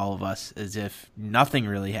think, for all of us, is if nothing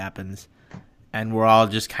really happens and we're all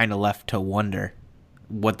just kind of left to wonder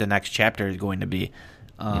what the next chapter is going to be.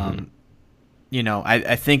 I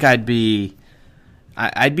think I'd be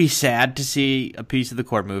sad to see a piece of the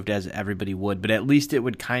core moved, as everybody would, but at least it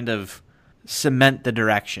would kind of cement the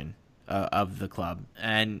direction of the club.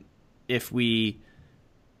 And if we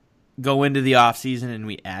go into the offseason and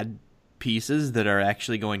we add pieces that are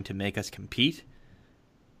actually going to make us compete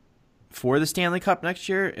for the Stanley Cup next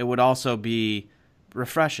year, it would also be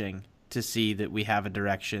refreshing to see that we have a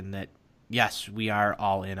direction that, yes, we are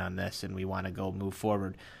all in on this and we want to go move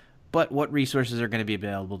forward. But what resources are going to be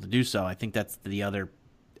available to do so? I think that's the other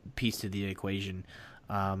piece to the equation.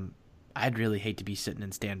 I'd really hate to be sitting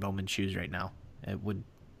in Stan Bowman's shoes right now. It would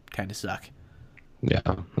kind of suck. Yeah,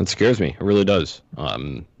 it scares me. It really does.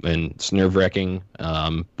 And it's nerve-wracking,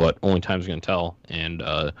 but only time's going to tell. And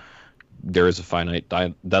there is a finite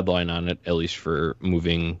deadline on it, at least for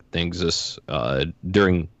moving things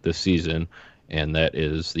during this season, and that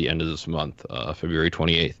is the end of this month, February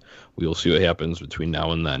 28th. We will see what happens between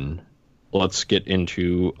now and then. Let's get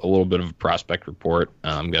into a little bit of a prospect report.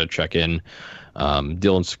 I'm going to check in.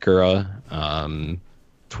 Dylan Sakura,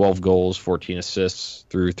 12 goals, 14 assists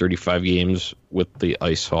through 35 games with the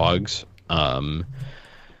Ice Hogs. Darren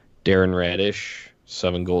Radish,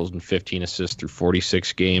 7 goals and 15 assists through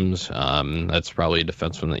 46 games. That's probably a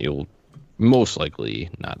defenseman that you'll most likely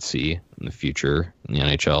not see in the future in the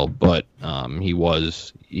NHL, but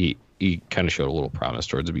he kind of showed a little promise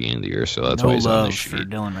towards the beginning of the year, so that's why he's on this sheet. For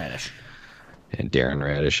Dylan Radish. And Darren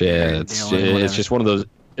Radish, yeah, it's just one of those.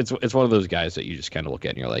 It's one of those guys that you just kind of look at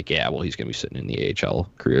and you're like, yeah, well, he's going to be sitting in the AHL,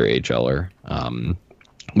 career AHLer.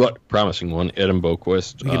 But promising one, Adam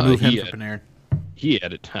Boqvist. We can move him for Panarin. He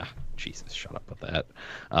added, Jesus, shut up with that.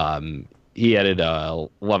 He added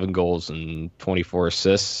 11 goals and 24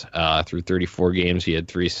 assists through 34 games. He had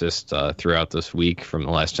 3 assists throughout this week from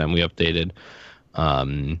the last time we updated.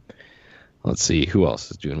 Let's see, who else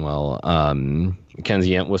is doing well?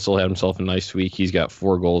 Mackenzie Entwistle had himself a nice week. He's got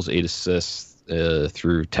 4 goals, 8 assists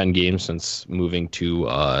through 10 games since moving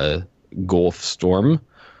to Gulf Storm.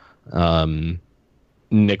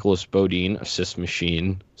 Nicholas Bodine, assist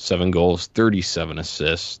machine, 7 goals, 37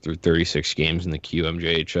 assists through 36 games in the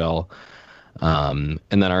QMJHL. And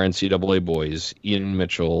then our NCAA boys, Ian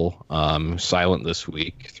Mitchell, silent this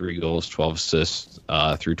week, 3 goals, 12 assists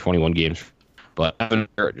through 21 games. But Evan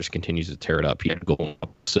Barrett just continues to tear it up. He had goal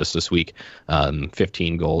assists this week,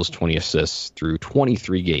 15 goals, 20 assists through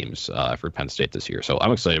 23 games for Penn State this year. So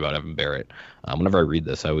I'm excited about Evan Barrett. Whenever I read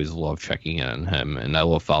this, I always love checking in on him, and I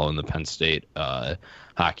love following the Penn State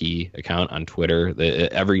hockey account on Twitter.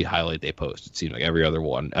 Every highlight they post, it seems like every other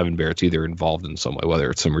one, Evan Barrett's either involved in some way, whether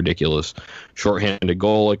it's some ridiculous shorthanded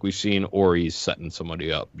goal like we've seen, or he's setting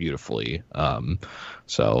somebody up beautifully.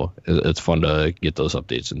 So it's fun to get those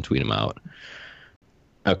updates and tweet them out.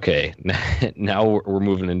 Okay, now we're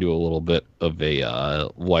moving into a little bit of a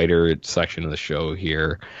lighter section of the show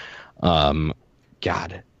here.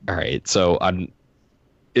 God, all right. So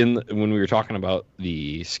when we were talking about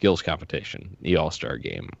the skills competition, the All-Star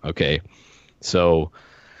game, okay, so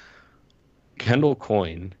Kendall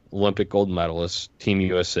Coyne, Olympic gold medalist, Team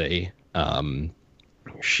USA,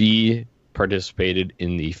 she participated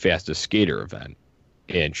in the fastest skater event,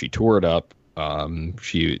 and she tore it up.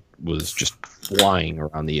 She was just flying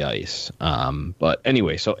around the ice. But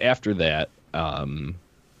anyway, so after that,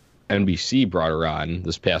 NBC brought her on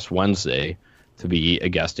this past Wednesday to be a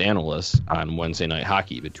guest analyst on Wednesday Night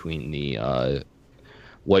Hockey between the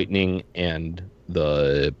Lightning and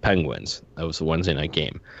the Penguins. That was the Wednesday night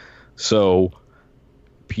game. So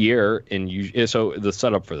Pierre so the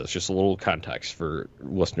setup for this, just a little context for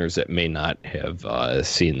listeners that may not have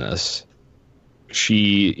seen this.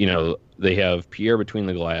 They have Pierre between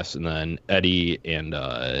the glass, and then Eddie and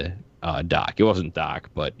Doc. It wasn't Doc,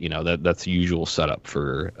 but that's the usual setup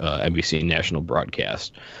for NBC national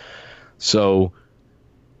broadcast. So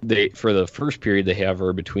for the first period, they have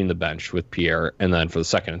her between the bench with Pierre, and then for the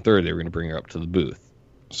second and third, they were going to bring her up to the booth.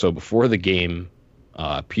 So before the game,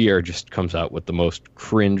 Pierre just comes out with the most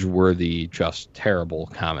cringe-worthy, just terrible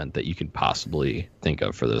comment that you could possibly think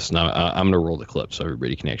of for this. Now, I'm going to roll the clip so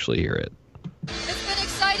everybody can actually hear it. It's been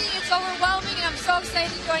exciting, it's overwhelming, and I'm so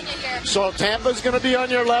excited to join you here. So Tampa's going to be on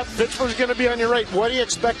your left, Pittsburgh's going to be on your right. What are you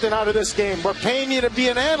expecting out of this game? We're paying you to be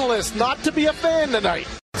an analyst, not to be a fan tonight.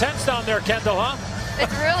 Tense down there, Kendall, huh?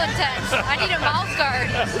 It's real intense. I need a mouth guard.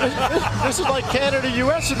 This is like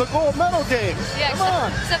Canada-US in the gold medal game. Yeah, Come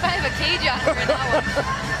on. except I have a cage on for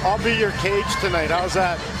that one. I'll be your cage tonight. How's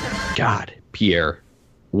that? God, Pierre,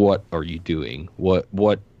 what are you doing? What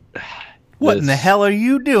in the hell are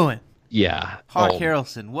you doing? Yeah. Hawk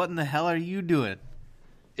Harrelson, what in the hell are you doing?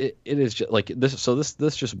 It is just like this. So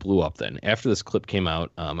this just blew up then. After this clip came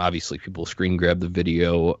out, obviously people screen grabbed the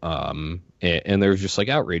video, and there was just like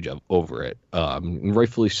outrage over it, and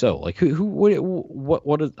rightfully so. Like what's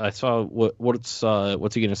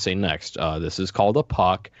he gonna say next? This is called a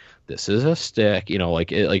puck. This is a stick. Are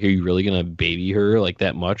you really gonna baby her like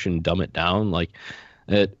that much and dumb it down? Like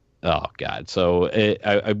it. Oh God. So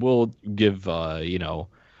I will give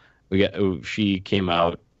she came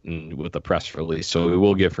out with a press release, so we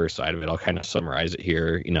will give her side of it. I'll kind of summarize it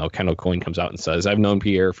here. Kendall Coyne comes out and says, "I've known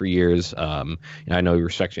Pierre for years. I know he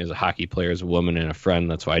respects me as a hockey player, as a woman, and a friend.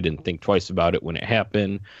 That's why I didn't think twice about it when it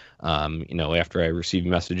happened. After I received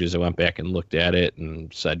messages, I went back and looked at it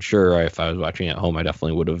and said, sure, if I was watching at home, I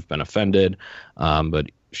definitely would have been offended. But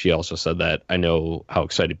she also said that I know how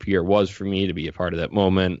excited Pierre was for me to be a part of that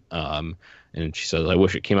moment. And she says, I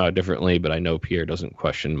wish it came out differently, but I know Pierre doesn't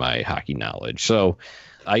question my hockey knowledge." So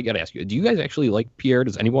I got to ask you, do you guys actually like Pierre?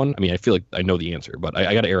 Does anyone? I mean, I feel like I know the answer, but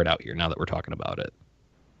I got to air it out here now that we're talking about it.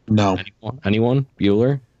 No. Anyone?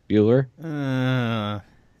 Bueller? I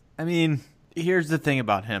mean, here's the thing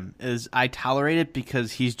about him is I tolerate it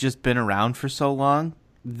because he's just been around for so long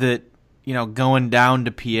that, going down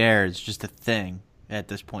to Pierre is just a thing at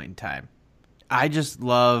this point in time. I just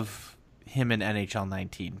love him in NHL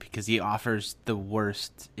 19 because he offers the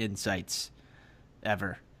worst insights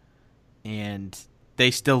ever. And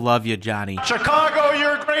they still love you, Johnny. Chicago,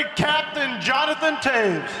 your great captain, Jonathan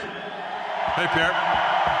Toews. Hey, Pierre.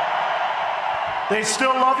 They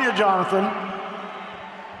still love you, Jonathan.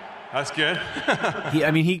 That's good.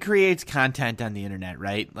 He creates content on the internet,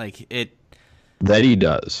 right? That he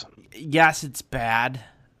does. Yes, it's bad,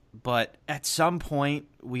 but at some point,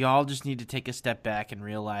 we all just need to take a step back and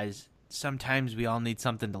realize sometimes we all need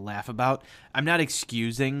something to laugh about. I'm not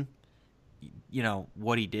excusing,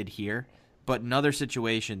 what he did here, but in other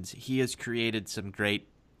situations, he has created some great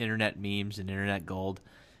internet memes and internet gold.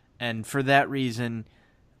 And for that reason,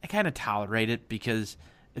 I kind of tolerate it because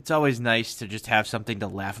it's always nice to just have something to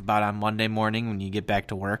laugh about on Monday morning when you get back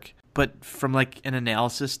to work. But from an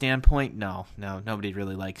analysis standpoint, no, nobody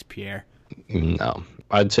really likes Pierre. No,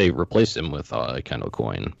 I'd say replace him with Kendall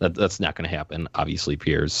Coyne. That's not going to happen. Obviously,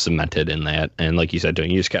 Pierre's cemented in that, and like you said,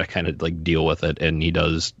 you just got to kind of deal with it. And he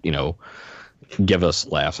does, give us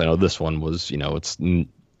laughs. I know this one was,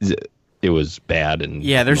 it was bad, and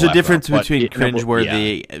there's a difference between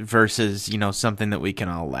cringeworthy versus something that we can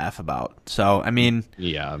all laugh about. So I mean,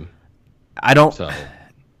 I don't. So.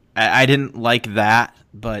 I didn't like that,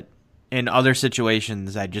 but in other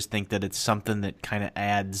situations, I just think that it's something that kind of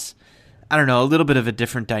adds, I don't know, a little bit of a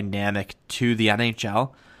different dynamic to the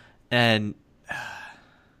NHL. And,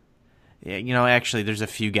 actually, there's a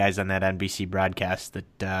few guys on that NBC broadcast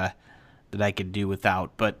that I could do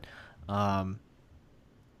without. But I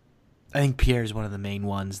think Pierre's one of the main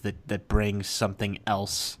ones that brings something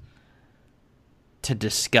else to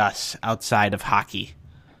discuss outside of hockey.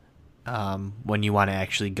 When you want to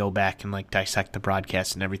actually go back and dissect the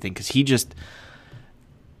broadcast and everything, because he just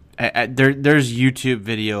there's YouTube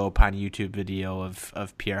video upon YouTube video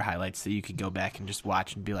of Pierre highlights that you could go back and just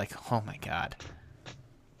watch and be like, oh my god.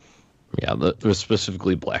 Yeah, the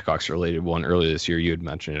specifically Blackhawks related one earlier this year, you had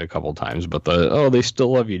mentioned it a couple times, but they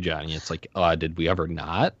still love you, Johnny. It's like, did we ever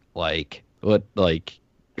not? When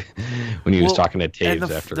he was talking to Taves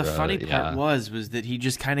after the funny part was that he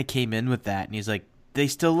just kind of came in with that, and he's like, they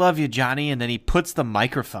still love you, Johnny, and then he puts the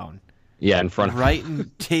microphone in front of right in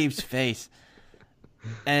Taves' face.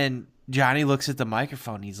 And Johnny looks at the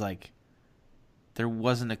microphone, he's like, there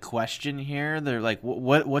wasn't a question here. They're like,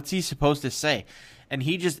 what's he supposed to say? And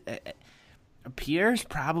he just Pierre's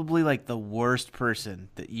probably like the worst person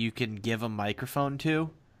that you can give a microphone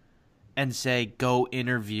to and say, go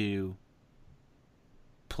interview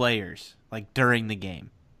players like during the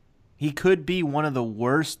game. He could be one of the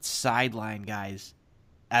worst sideline guys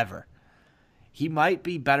ever. He might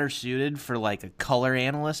be better suited for like a color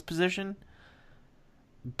analyst position,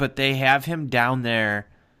 but they have him down there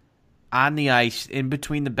on the ice in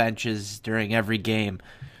between the benches during every game.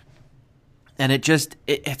 And it's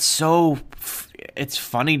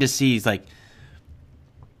funny to see. He's like,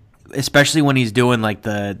 especially when he's doing like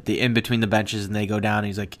the in between the benches and they go down and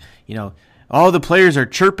he's like, the players are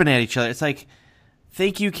chirping at each other. It's like,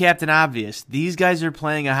 thank you, Captain Obvious. These guys are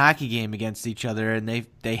playing a hockey game against each other and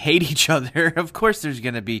they hate each other. Of course there's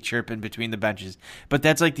going to be chirping between the benches, but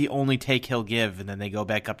that's like the only take he'll give, and then they go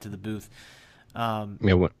back up to the booth.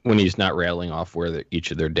 When he's not rattling off where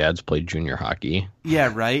each of their dads played junior hockey.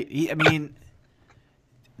 Yeah, right. He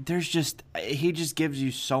just gives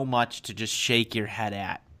you so much to just shake your head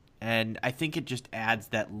at. And I think it just adds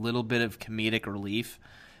that little bit of comedic relief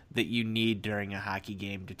that you need during a hockey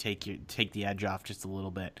game to take the edge off just a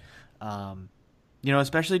little bit.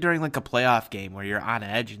 Especially during like a playoff game where you're on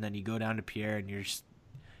edge and then you go down to Pierre and you're just,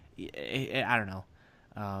 I don't know.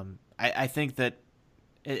 I think that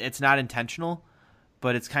it's not intentional,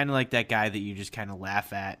 but it's kind of like that guy that you just kind of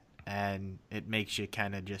laugh at, and it makes you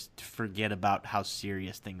kind of just forget about how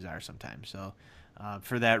serious things are sometimes. So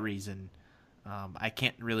for that reason, I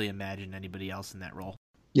can't really imagine anybody else in that role.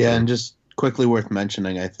 Yeah, and just quickly worth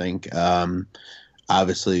mentioning, I think,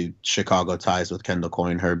 obviously Chicago ties with Kendall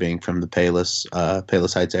Coyne, her being from the Palos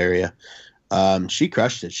Heights area. She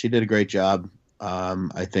crushed it. She did a great job.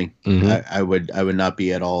 I think I would not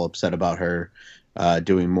be at all upset about her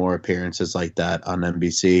doing more appearances like that on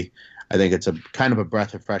NBC. I think it's a kind of a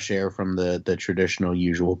breath of fresh air from the traditional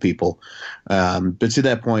usual people. But to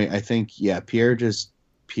that point, I think, Pierre's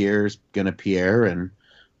gonna Pierre, and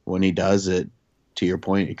when he does it, to your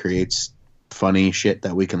point, it creates funny shit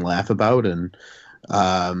that we can laugh about. And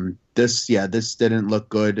this didn't look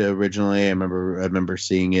good originally. I remember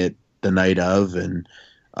seeing it the night of, and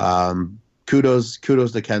kudos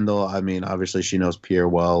to Kendall. I mean, obviously she knows Pierre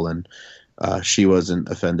well, and she wasn't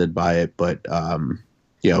offended by it, but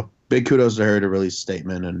big kudos to her to release a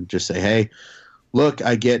statement and just say, hey, look,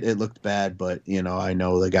 I get it looked bad, but I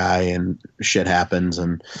know the guy and shit happens,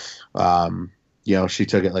 and she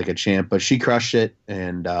took it like a champ, but she crushed it,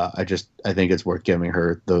 and I think it's worth giving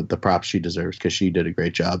her the props she deserves, because she did a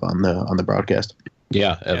great job on the broadcast.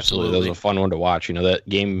 Yeah, absolutely. That was a fun one to watch. That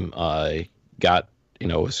game got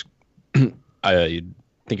was I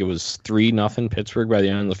think it was 3-0 Pittsburgh by the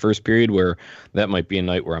end of the first period, where that might be a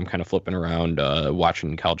night where I'm kind of flipping around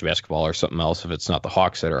watching college basketball or something else if it's not the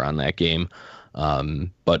Hawks that are on that game.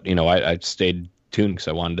 But I stayed tuned because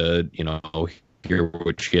I wanted to hear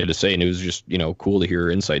what she had to say, and it was just cool to hear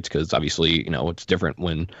her insights, because obviously it's different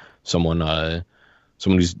when someone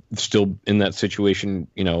who's still in that situation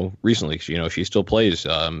recently, she still plays,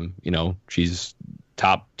 she's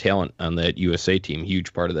top talent on that USA team,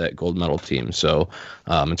 huge part of that gold medal team. So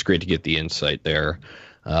it's great to get the insight there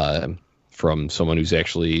from someone who's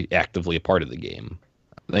actually actively a part of the game.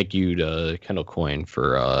 Thank you to Kendall Coyne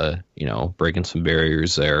for breaking some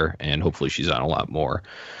barriers there, and hopefully she's on a lot more.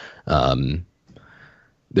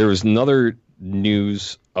 There was another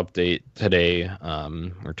news update today.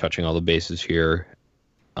 We're touching all the bases here.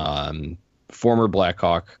 Former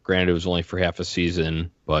Blackhawk, granted it was only for half a season,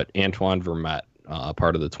 but Antoine Vermette,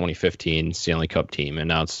 part of the 2015 Stanley Cup team,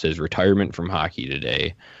 announced his retirement from hockey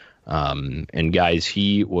today. And guys,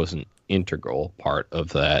 he was an integral part of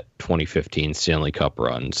that 2015 Stanley Cup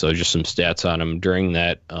run. So just some stats on him. During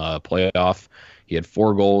that playoff, he had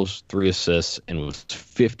 4 goals, 3 assists, and was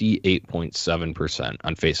 58.7%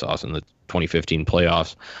 on faceoffs in the 2015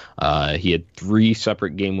 playoffs. He had 3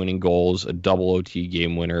 separate game-winning goals, a double OT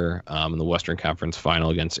game winner in the Western Conference Final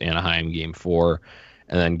against Anaheim, Game 4,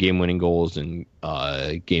 and then game-winning goals in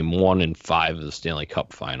Game 1 and 5 of the Stanley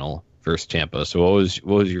Cup Final versus Tampa. So what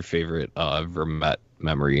was your favorite Vermette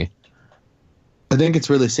memory? I think it's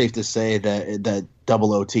really safe to say that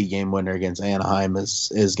double OT game winner against Anaheim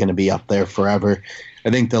is going to be up there forever. I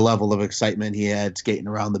think the level of excitement he had skating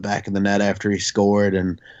around the back of the net after he scored,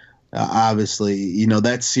 and obviously,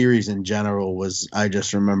 that series in general was, I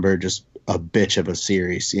just remember, just a bitch of a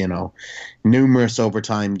series. Numerous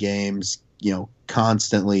overtime games.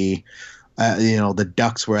 Constantly. The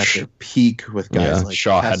Ducks were at their peak with guys like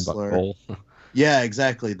Shaw Kessler. headbutt goal. Yeah,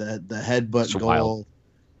 exactly. The headbutt goal. Wild.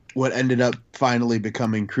 what ended up finally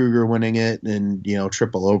becoming Kruger winning it and,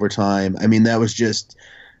 triple overtime. I mean, that was just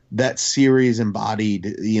that series embodied,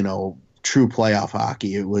 true playoff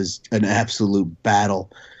hockey. It was an absolute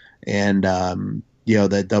battle. And,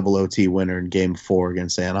 that double OT winner in game 4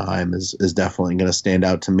 against Anaheim is definitely going to stand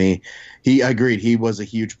out to me. I agreed. He was a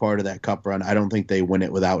huge part of that cup run. I don't think they win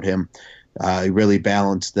it without him. He really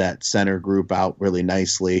balanced that center group out really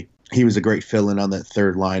nicely. He was a great fill-in on that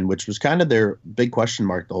third line, which was kind of their big question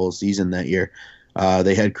mark the whole season that year.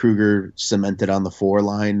 They had Kruger cemented on the 4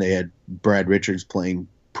 line. They had Brad Richards playing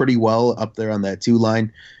pretty well up there on that 2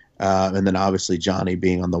 line. And then obviously Johnny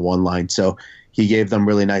being on the 1 line. So he gave them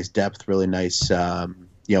really nice depth, really nice,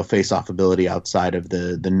 face-off ability outside of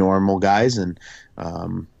the normal guys, and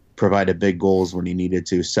provided big goals when he needed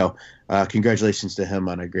to. So congratulations to him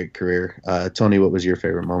on a great career. Tony, what was your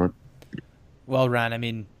favorite moment? Well, Ron, I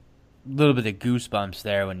mean, a little bit of goosebumps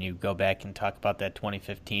there when you go back and talk about that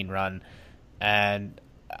 2015 run. And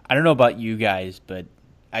I don't know about you guys, but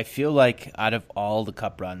I feel like out of all the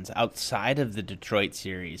cup runs, outside of the Detroit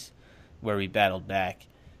series where we battled back,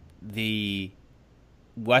 the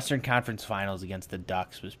Western Conference Finals against the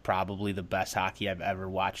Ducks was probably the best hockey I've ever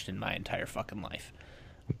watched in my entire fucking life.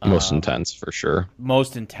 Most intense, for sure.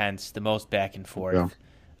 Most intense, the most back and forth.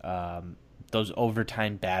 Yeah. Those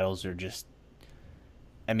overtime battles are just...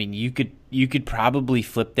 I mean, you could probably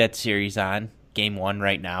flip that series on, game 1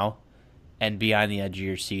 right now, and be on the edge of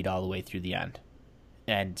your seat all the way through the end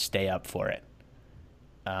and stay up for it.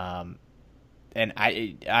 And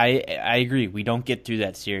I agree. We don't get through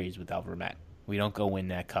that series without Vermette. We don't go win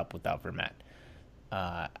that cup without Vermette.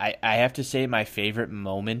 I have to say my favorite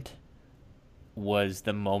moment was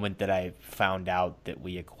the moment that I found out that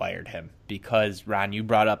we acquired him. Because, Ron, you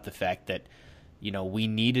brought up the fact that, we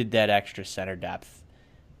needed that extra center depth.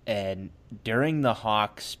 And during the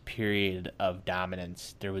Hawks' period of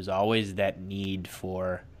dominance, there was always that need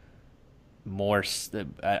for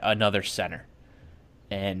another center.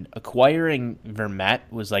 And acquiring Vermette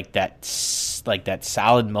was like that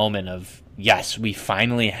solid moment of, yes, we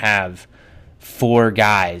finally have 4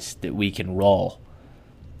 guys that we can roll.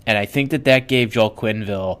 And I think that gave Joel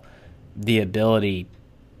Quenneville the ability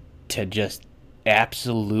to just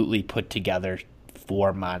absolutely put together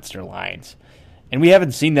 4 monster lines. And we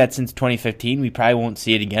haven't seen that since 2015. We probably won't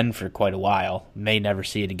see it again for quite a while. May never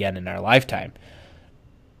see it again in our lifetime.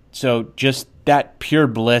 So just that pure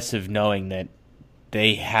bliss of knowing that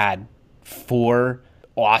they had 4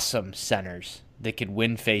 awesome centers that could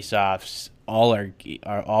win faceoffs, all are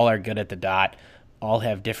good at the dot, all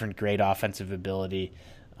have different great offensive ability.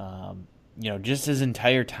 Just his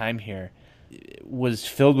entire time here was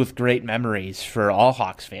filled with great memories for all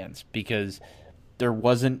Hawks fans, because there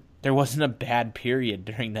wasn't a bad period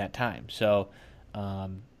during that time. So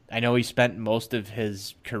I know he spent most of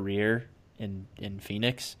his career in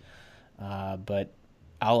Phoenix, but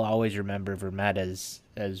I'll always remember Vermette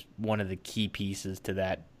as one of the key pieces to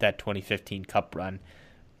that 2015 Cup run,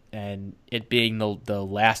 and it being the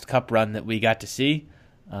last Cup run that we got to see.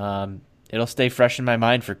 It'll stay fresh in my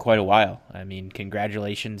mind for quite a while. I mean,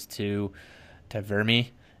 congratulations to Verme,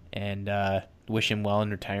 and wish him well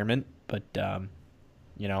in retirement. But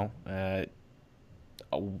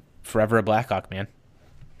forever a Blackhawk, man.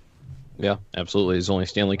 Yeah, absolutely. His only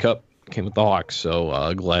Stanley Cup came with the Hawks,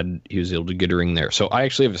 so glad he was able to get a ring there. So I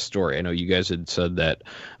actually have a story. I know you guys had said that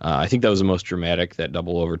I think that was the most dramatic, that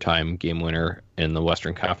double overtime game winner in the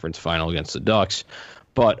Western Conference Final against the Ducks.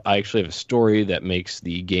 But I actually have a story that makes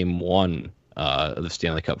the game 1 of the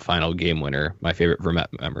Stanley Cup Final game winner my favorite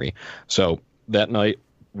Vermette memory. So that night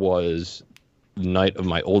was the night of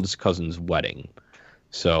my oldest cousin's wedding.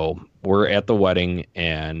 So we're at the wedding,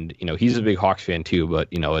 and he's a big Hawks fan too. But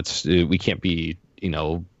we can't be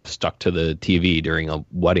stuck to the TV during a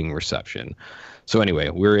wedding reception. So anyway,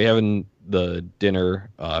 we're having the dinner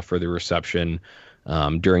for the reception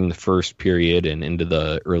during the first period and into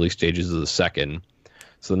the early stages of the second.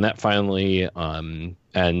 So then that finally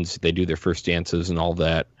ends. They do their first dances and all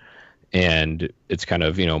that. And it's kind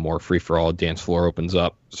of, more free-for-all. Dance floor opens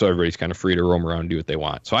up, so everybody's kind of free to roam around and do what they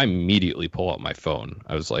want. So I immediately pull out my phone.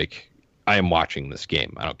 I was like, I am watching this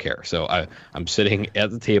game. I don't care. So I'm sitting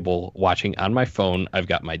at the table watching on my phone. I've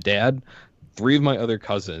got my dad, 3 of my other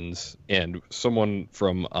cousins, and someone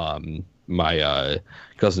from my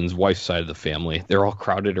cousin's wife's side of the family. They're all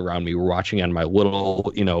crowded around me. We're watching on my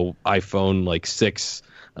little, iPhone, like 6.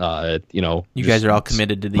 You guys are all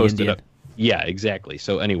committed to the Indian. Yeah, exactly.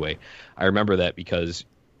 So anyway, I remember that because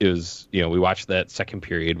it was, we watched that second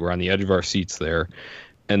period. We're on the edge of our seats there.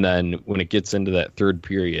 And then when it gets into that third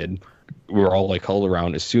period, we're all like huddled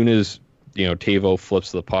around. As soon as Tavo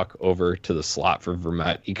flips the puck over to the slot for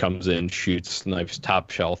Vermette. He comes in, shoots, snipes top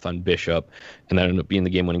shelf on Bishop, and that ended up being the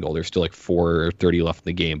game-winning goal. There's still like 4:30 left in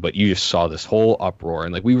the game, but you just saw this whole uproar,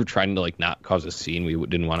 and like we were trying to like not cause a scene. We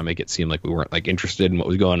didn't want to make it seem like we weren't like interested in what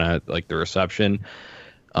was going on at like the reception.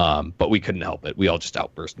 But we couldn't help it. We all just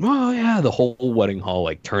outburst. Oh yeah, the whole wedding hall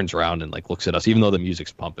like turns around and like looks at us, even though the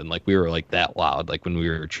music's pumping. Like we were like that loud, like when we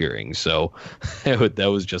were cheering. So that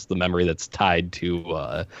was just the memory that's tied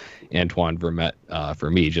to Antoine Vermette for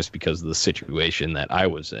me, just because of the situation that I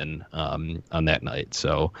was in on that night.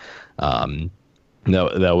 So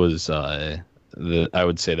no, that was I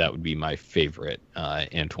would say that would be my favorite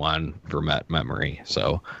Antoine Vermette memory.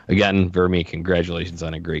 So again, Verme, congratulations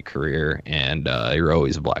on a great career, and you're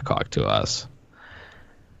always a Blackhawk to us.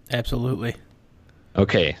 Absolutely.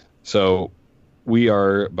 Okay, so we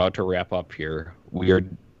are about to wrap up here.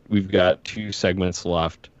 We've got 2 segments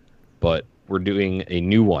left, but we're doing a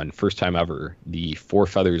new one, first time ever, the Four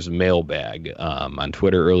Feathers mailbag. On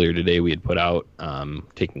Twitter earlier today, we had put out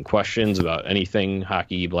taking questions about anything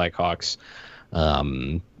hockey, Blackhawks,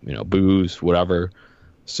 booze, whatever.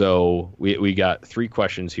 So we got 3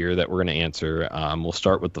 questions here that we're going to answer. We'll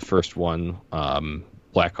start with the first one,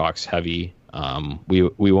 Blackhawks heavy.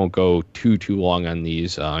 We won't go too long on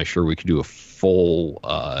these. I'm sure we could do a full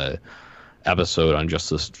episode on just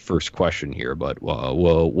this first question here, but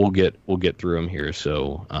we'll get through them here,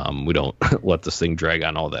 so we don't let this thing drag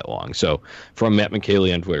on all that long. So from Matt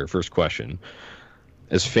McKaylee on Twitter, first question.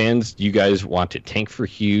 As fans, do you guys want to tank for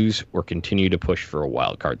Hughes or continue to push for a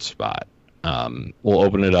wild card spot? We'll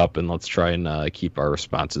open it up and let's try and keep our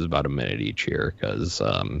responses about a minute each here, because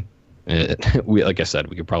like I said,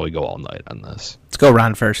 we could probably go all night on this. Let's go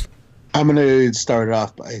Ron first. I'm going to start it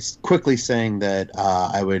off by quickly saying that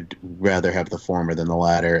I would rather have the former than the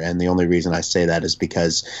latter, and the only reason I say that is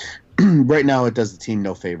because right now it does the team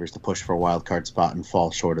no favors to push for a wild card spot and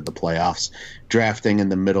fall short of the playoffs. Drafting in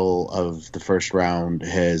the middle of the first round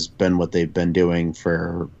has been what they've been doing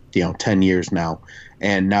for 10 years now,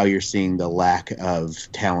 and now you're seeing the lack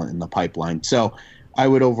of talent in the pipeline. So I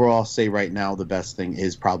would overall say right now the best thing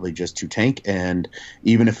is probably just to tank, and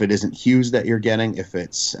even if it isn't Hughes that you're getting, if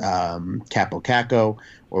it's Capo Caco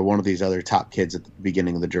or one of these other top kids at the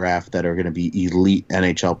beginning of the draft that are going to be elite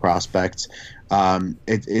NHL prospects,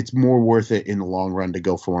 it's more worth it in the long run to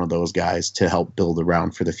go for one of those guys to help build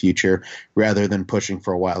around for the future, rather than pushing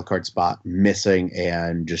for a wild card spot, missing,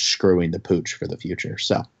 and just screwing the pooch for the future.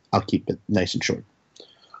 So I'll keep it nice and short.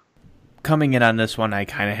 Coming in on this one, I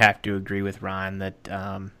kind of have to agree with Ron that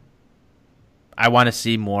I want to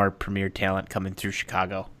see more premier talent coming through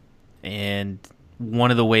Chicago. And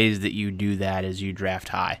one of the ways that you do that is you draft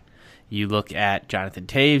high. You look at Jonathan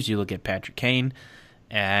Toews, you look at Patrick Kane,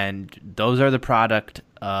 and those are the product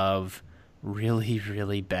of really,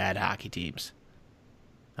 really bad hockey teams.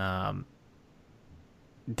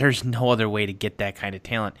 There's no other way to get that kind of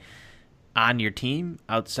talent on your team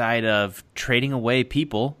outside of trading away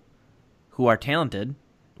people who are talented,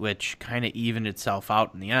 which kind of evened itself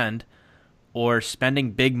out in the end, or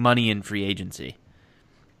spending big money in free agency.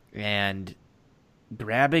 And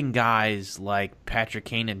grabbing guys like Patrick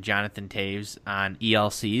Kane and Jonathan Toews on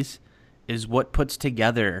ELCs is what puts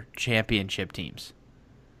together championship teams.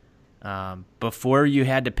 Before you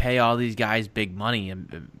had to pay all these guys big money,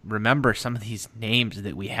 and remember some of these names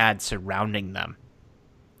that we had surrounding them.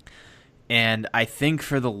 And I think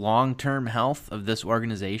for the long-term health of this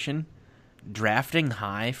organization, drafting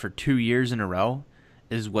high for 2 years in a row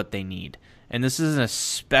is what they need. And this is an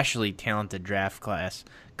especially talented draft class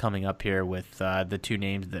coming up here with the 2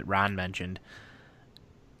 names that Ron mentioned.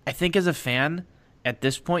 I think as a fan, at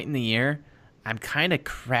this point in the year, I'm kind of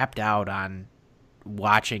crapped out on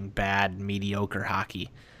watching bad, mediocre hockey.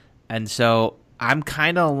 And so I'm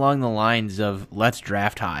kind of along the lines of let's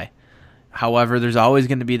draft high. However, there's always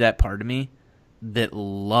going to be that part of me that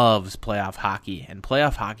loves playoff hockey, and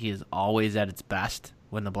playoff hockey is always at its best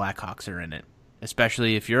when the Blackhawks are in it,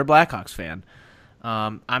 especially if you're a Blackhawks fan.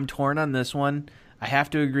 I'm torn on this one. I have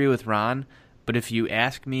to agree with Ron, but if you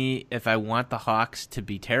ask me if I want the Hawks to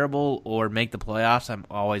be terrible or make the playoffs, I'm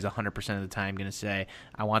always 100% of the time going to say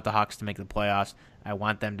I want the Hawks to make the playoffs. I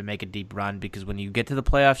want them to make a deep run, because when you get to the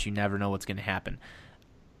playoffs, you never know what's going to happen.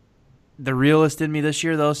 The realist in me this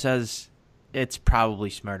year, though, says it's probably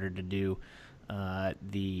smarter to do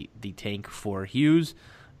the tank for Hughes,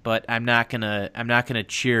 but I'm not gonna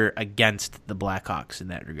cheer against the Blackhawks in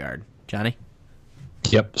that regard. Johnny?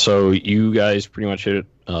 Yep. So you guys pretty much hit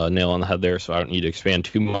nail on the head there, so I don't need to expand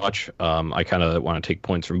too much. I kind of want to take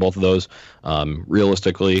points from both of those.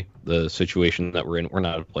 Realistically, the situation that we're in, we're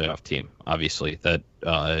not a playoff team. Obviously, that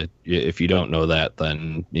if you don't know that,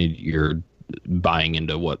 then you're buying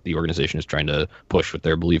into what the organization is trying to push with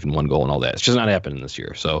their belief in one goal and all that. It's just not happening this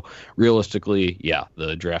year. So realistically, yeah,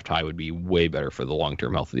 the draft high would be way better for the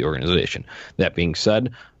long-term health of the organization. That being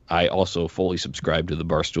said, I also fully subscribe to the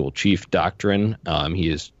Barstool Chief doctrine. He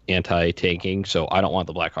is anti-tanking, so I don't want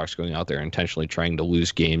the Blackhawks going out there intentionally trying to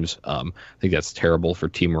lose games. I think that's terrible for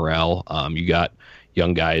team morale. You got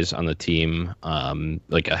young guys on the team,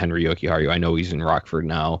 like a Henry Jokiharju. I know he's in Rockford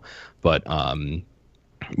now, but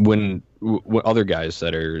when other guys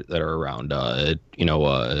that are around,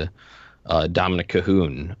 Dominic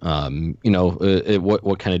Cahoon,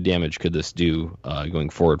 what kind of damage could this do going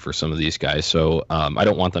forward for some of these guys? So I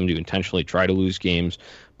don't want them to intentionally try to lose games,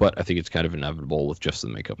 but I think it's kind of inevitable with just the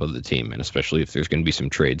makeup of the team, and especially if there's going to be some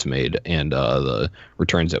trades made and the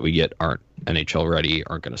returns that we get aren't NHL ready,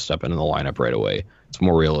 aren't going to step into the lineup right away. It's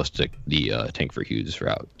more realistic, the tank for Hughes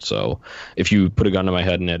route. So if you put a gun to my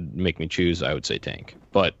head and it'd make me choose, I would say tank.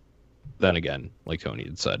 But then again, like Tony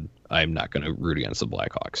had said, I'm not going to root against the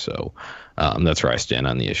Blackhawks. So that's where I stand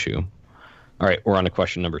on the issue. All right, we're on to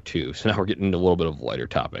question number 2. So now we're getting into a little bit of a lighter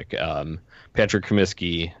topic. Patrick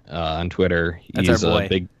Comiskey on Twitter. He's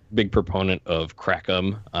a big proponent of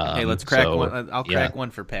Crackham. Hey, let's crack one. I'll crack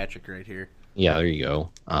one for Patrick right here. Yeah, there you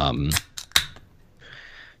go.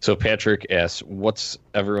 So Patrick asks, what's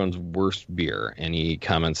everyone's worst beer? And he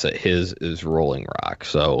comments that his is Rolling Rock.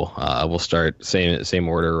 So we'll start same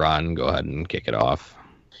order. Ron, go ahead and kick it off.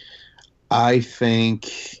 I think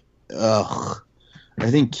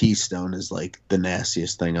Keystone is like the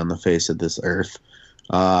nastiest thing on the face of this earth.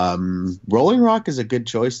 Rolling Rock is a good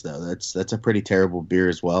choice, though. That's a pretty terrible beer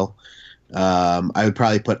as well. I would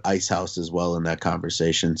probably put Ice House as well in that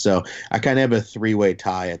conversation. So I kind of have a 3-way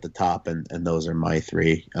tie at the top, and those are my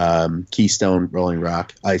 3. Keystone, Rolling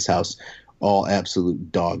Rock, Ice House, all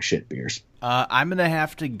absolute dog shit beers. I'm going to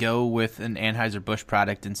have to go with an Anheuser-Busch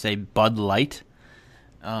product and say Bud Light.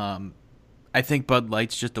 I think Bud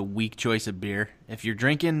Light's just a weak choice of beer. If you're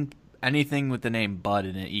drinking anything with the name Bud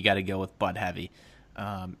in it, you got to go with Bud Heavy.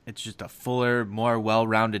 It's just a fuller, more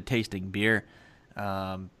well-rounded tasting beer.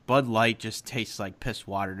 Bud Light just tastes like piss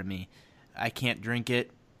water to me. I can't drink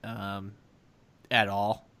it at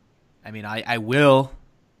all. I mean, I will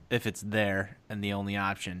if it's there and the only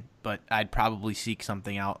option, but I'd probably seek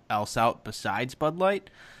something else out besides Bud Light.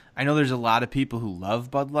 I know there's a lot of people who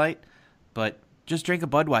love Bud Light, but just drink a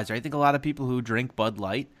Budweiser. I think a lot of people who drink Bud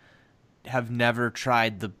Light have never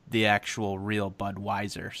tried the actual real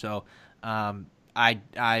Budweiser. So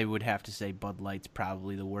I would have to say Bud Light's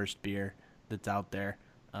probably the worst beer that's out there.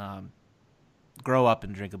 Grow up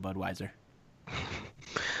and drink a Budweiser.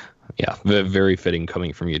 Yeah, very fitting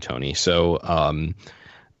coming from you, Tony. So I'm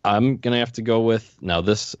going to have to go with, now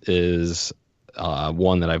this is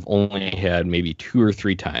one that I've only had maybe 2 or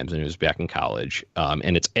 3 times, and it was back in college.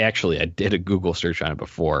 And it's actually, I did a Google search on it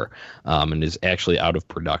before, and is actually out of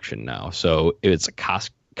production now. So it's a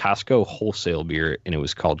Costco wholesale beer, and it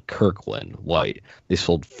was called Kirkland Light. They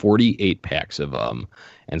sold 48 packs of them,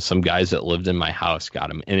 and some guys that lived in my house got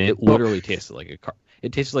them, and it literally tasted like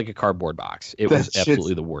a cardboard box. It was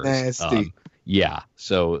absolutely the worst. Nasty. Yeah.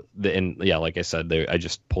 So like I said, I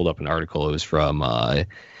just pulled up an article. It was from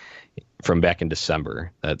back in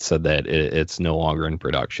December that said that it's no longer in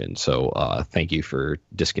production. So thank you for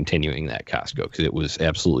discontinuing that, Costco, because it was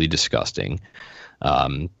absolutely disgusting.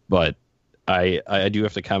 But I do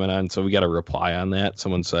have to comment on, so we got a reply on that.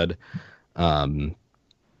 Someone said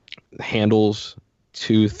handles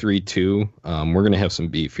 232. We're going to have some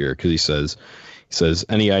beef here, because he says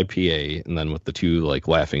any IPA, and then with the 2 like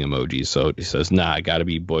laughing emojis. So he says, nah, got to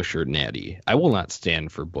be Busch or Natty. I will not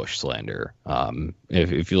stand for Busch slander.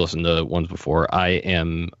 If you listen to ones before, I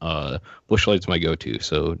am Busch Light's my go-to.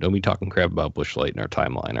 So don't be talking crap about Busch Light in our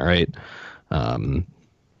timeline. All right.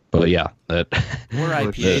 But yeah, that or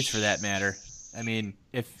IPAs for that matter. I mean,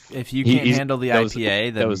 if you can't handle the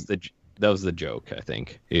IPA, then that was the joke. I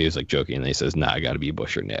think he was like joking, and he says, "Nah, I got to be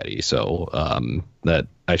Busch or Natty." So that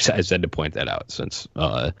I had to point that out since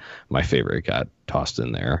my favorite got tossed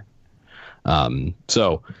in there.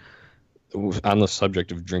 So on the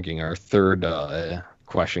subject of drinking, our third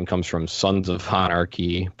question comes from Sons of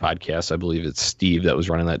Anarchy podcast. I believe it's Steve that was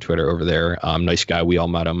running that Twitter over there. Nice guy. We all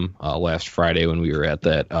met him last Friday when we were at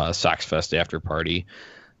that Sox Fest after party.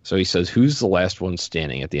 So he says, who's the last one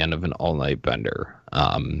standing at the end of an all-night bender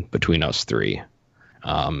between us 3?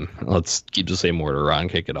 Let's keep the same order. Ron,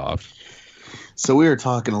 kick it off. So we were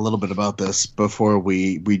talking a little bit about this before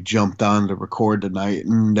we jumped on to record tonight,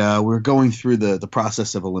 and we're going through the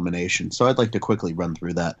process of elimination. So I'd like to quickly run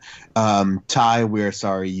through that. Ty, we're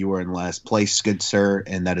sorry you were in last place, good sir,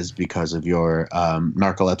 and that is because of your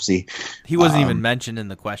narcolepsy. He wasn't even mentioned in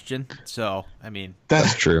the question, so I mean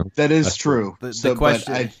that's true. That is true. The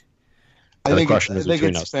question. I think between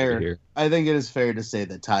it's us fair. here. I think it is fair to say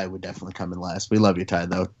that Ty would definitely come in last. We love you, Ty,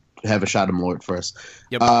 though. Have a shot at Malort for us.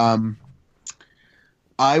 Yep.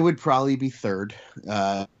 I would probably be third.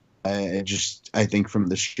 I think from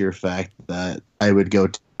the sheer fact that I would go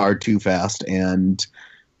hard too fast and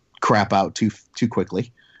crap out too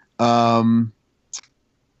quickly. I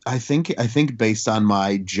think based on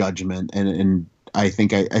my judgment, and I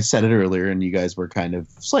think I said it earlier, and you guys were kind of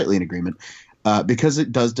slightly in agreement, because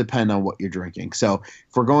it does depend on what you're drinking. So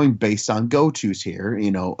if we're going based on go-tos here,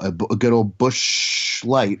 a good old Busch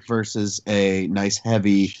Light versus a nice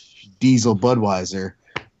heavy diesel Budweiser,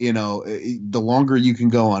 the longer you can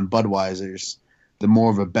go on Budweisers, the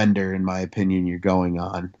more of a bender, in my opinion, you're going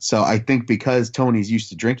on. So I think because Tony's used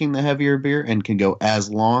to drinking the heavier beer and can go as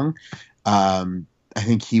long, I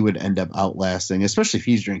think he would end up outlasting, especially if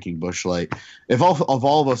he's drinking Busch Light. If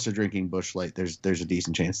all of us are drinking Busch Light, there's a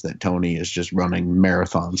decent chance that Tony is just running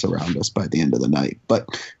marathons around us by the end of the night. But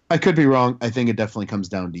I could be wrong. I think it definitely comes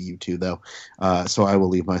down to you two, though. So I will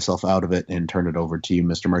leave myself out of it and turn it over to you,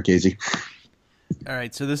 Mr. Marchese. All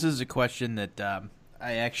right, so this is a question that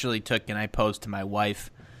I actually took and I posed to my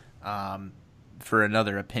wife for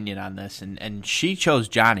another opinion on this, and she chose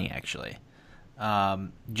Johnny, actually.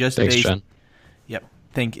 Thanks, Jen. Yep.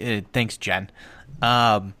 Thanks, Jen.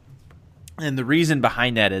 And the reason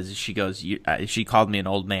behind that is she goes. She called me an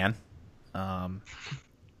old man. I'm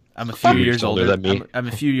a few years older than me. I'm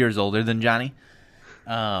a few years older than Johnny.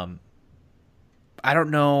 I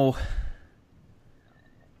don't know.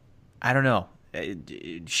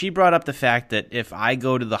 She brought up the fact that if I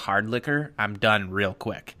go to the hard liquor, I'm done real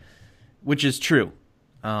quick, which is true.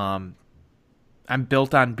 I'm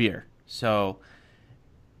built on beer, so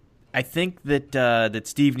I think that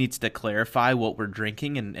Steve needs to clarify what we're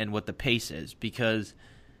drinking and what the pace is, because,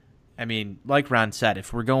 I mean, like Ron said,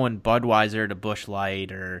 if we're going Budweiser to Busch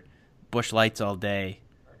Light or Busch Lights all day,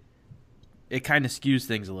 it kind of skews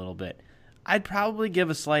things a little bit. I'd probably give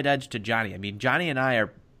a slight edge to Johnny. I mean, Johnny and I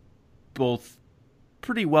are both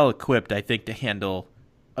pretty well equipped, I think, to handle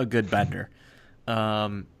a good bender.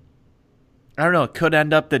 I don't know. It could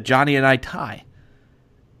end up that Johnny and I tie.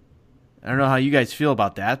 I don't know how you guys feel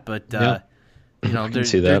about that, but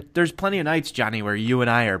there's plenty of nights, Johnny, where you and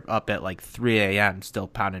I are up at like 3 a.m. still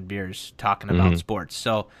pounding beers, talking about sports.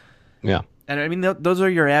 So, yeah, and I mean those are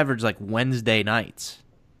your average like Wednesday nights.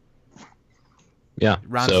 Yeah,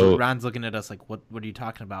 Ron's looking at us like, what are you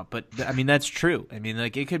talking about? But I mean that's true. I mean,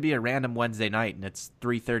 like, it could be a random Wednesday night and it's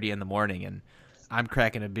 3:30 in the morning and I'm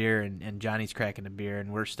cracking a beer and Johnny's cracking a beer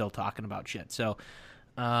and we're still talking about shit. So,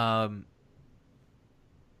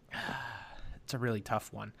 it's a really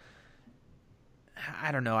tough one.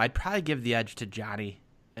 I don't know. I'd probably give the edge to Johnny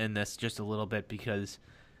in this just a little bit because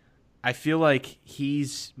I feel like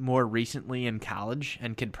he's more recently in college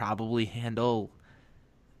and can probably handle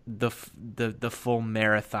the full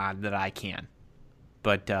marathon that I can.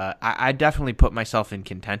 But I definitely put myself in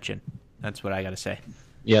contention. That's what I got to say.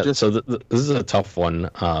 Yeah, so this is a tough one.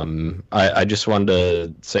 I just wanted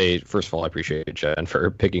to say, first of all, I appreciate Jen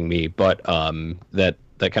for picking me, but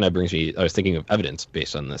that kind of brings me, I was thinking of evidence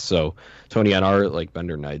based on this. So Tony, on our like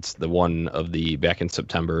bender nights, the one of the back in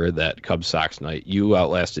September, that Cubs Sox night, you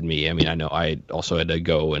outlasted me. I mean, I know I also had to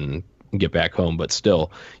go and get back home, but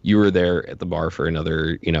still you were there at the bar for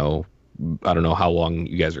another, I don't know how long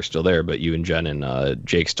you guys are still there, but you and Jen and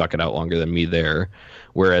Jake stuck it out longer than me there.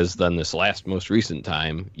 Whereas then this most recent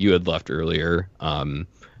time, you had left earlier,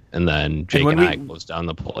 and then Jake and I closed down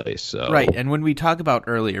the place. So. Right, and when we talk about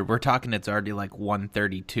earlier, we're talking it's already like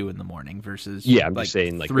 1:32 in the morning versus I'm like just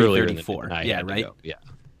saying like 3:34. Yeah, right.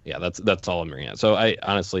 Yeah, that's all I'm bringing out. So I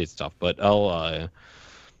honestly, it's tough, but I'll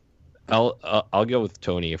go with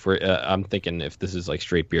Tony if we're. I'm thinking if this is like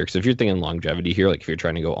straight beer, because if you're thinking longevity here, like if you're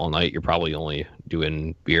trying to go all night, you're probably only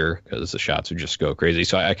doing beer because the shots would just go crazy.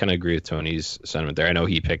 So I kind of agree with Tony's sentiment there. I know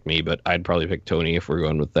he picked me, but I'd probably pick Tony if we're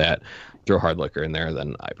going with that. Throw hard liquor in there,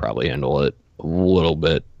 then I probably handle it a little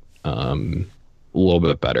bit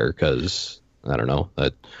better because I don't know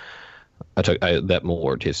that that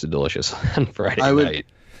Malort tasted delicious on Friday night.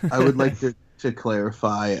 I would like to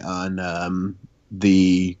clarify on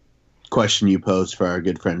the question you posed for our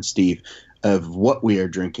good friend Steve of what we are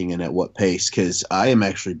drinking and at what pace, because I am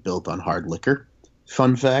actually built on hard liquor.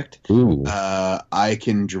 Fun fact. Ooh. I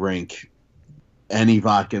can drink any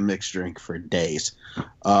vodka mixed drink for days.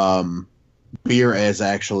 Beer is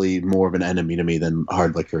actually more of an enemy to me than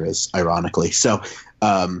hard liquor is, ironically. So,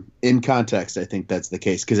 in context, I think that's the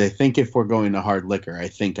case, because I think if we're going to hard liquor, I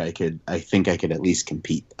think I could at least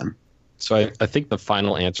compete them. So I think the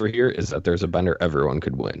final answer here is that there's a bender everyone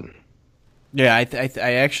could win. Yeah, I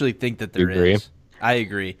actually think that there agree? is. I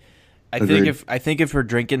agree. Agreed. I think if we're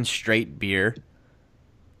drinking straight beer,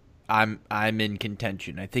 I'm in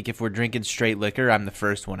contention. I think if we're drinking straight liquor, I'm the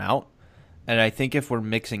first one out. And I think if we're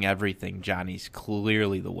mixing everything, Johnny's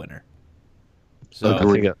clearly the winner. So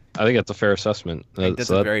I think that's a fair assessment. I think that's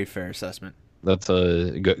a very fair assessment. That's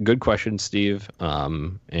a good question, Steve.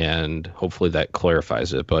 And hopefully that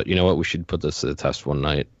clarifies it. But you know what? We should put this to the test one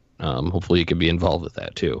night. Hopefully you can be involved with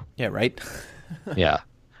that too. Yeah, right? Yeah.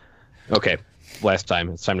 Okay. Last time.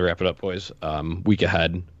 It's time to wrap it up, boys. Week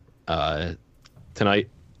ahead. Tonight,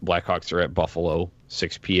 Blackhawks are at Buffalo,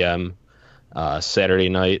 6 p.m. Saturday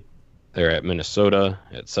night, they're at Minnesota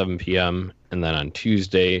at 7 p.m. And then on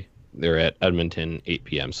Tuesday, they're at Edmonton, 8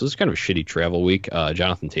 p.m. So this is kind of a shitty travel week.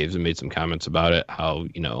 Jonathan Taves made some comments about it, how,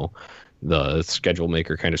 the schedule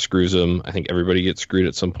maker kind of screws them. I think everybody gets screwed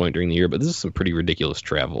at some point during the year, but this is some pretty ridiculous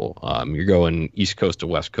travel. You're going East Coast to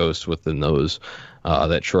West Coast within those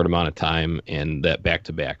that short amount of time, and that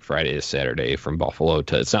back-to-back Friday to Saturday from Buffalo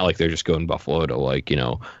to, it's not like they're just going Buffalo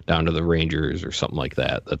to down to the Rangers or something like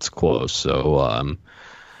that. That's close. So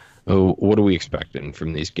what are we expecting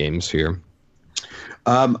from these games here?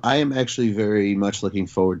 I am actually very much looking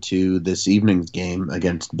forward to this evening's game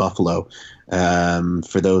against Buffalo.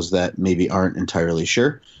 For those that maybe aren't entirely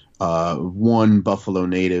sure, one Buffalo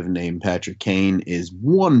native named Patrick Kane is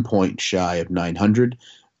 1 point shy of 900.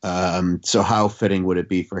 So how fitting would it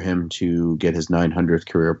be for him to get his 900th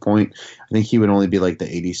career point? I think he would only be like the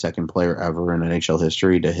 82nd player ever in NHL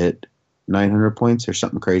history to hit 900 points or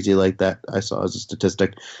something crazy like that. I saw as a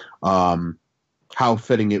statistic. How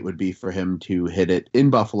fitting it would be for him to hit it in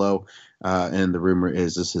Buffalo. And the rumor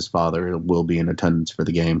is his father will be in attendance for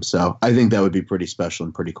the game. So I think that would be pretty special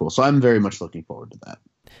and pretty cool. So I'm very much looking forward to that.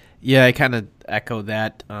 Yeah, I kind of echo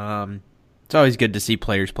that. It's always good to see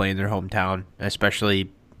players play in their hometown,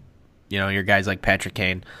 especially, your guys like Patrick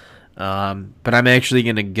Kane. But I'm actually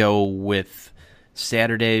going to go with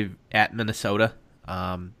Saturday at Minnesota.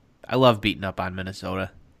 I love beating up on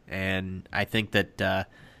Minnesota. And I think that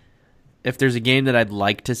if there's a game that I'd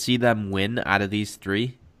like to see them win out of these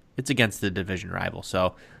three, it's against the division rival.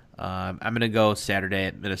 So I'm going to go Saturday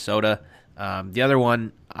at Minnesota. The other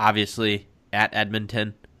one, obviously, at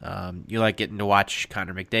Edmonton. You like getting to watch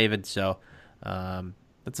Connor McDavid, so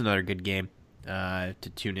that's another good game to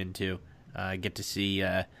tune into. Get to see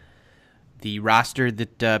the roster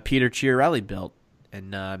that Peter Chiarelli built,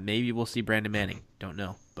 and maybe we'll see Brandon Manning. Don't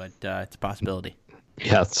know, but it's a possibility.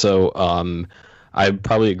 Yeah, so I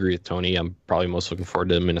probably agree with Tony. I'm probably most looking forward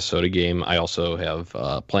to the Minnesota game. I also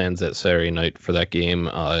have plans that Saturday night for that game,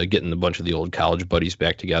 getting a bunch of the old college buddies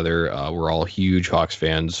back together. We're all huge Hawks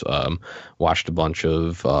fans. Watched a bunch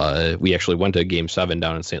of we actually went to Game 7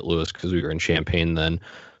 down in St. Louis because we were in Champaign then.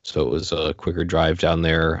 So it was a quicker drive down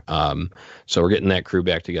there. So we're getting that crew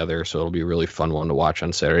back together. So it'll be a really fun one to watch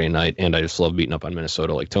on Saturday night. And I just love beating up on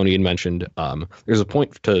Minnesota. Like Tony had mentioned, there's a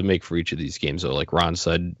point to make for each of these games. So like Ron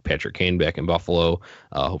said, Patrick Kane back in Buffalo,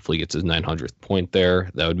 hopefully gets his 900th point there.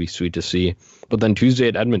 That would be sweet to see. But then Tuesday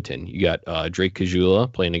at Edmonton, you got Drake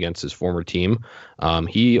Caggiula playing against his former team.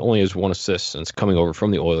 He only has 1 assist since coming over from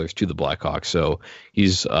the Oilers to the Blackhawks. So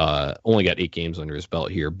he's only got 8 games under his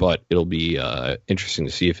belt here. But it'll be interesting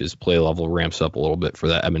to see if his play level ramps up a little bit for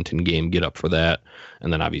that Edmonton game. Get up for that.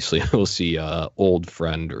 And then obviously we'll see old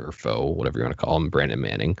friend or foe, whatever you want to call him, Brandon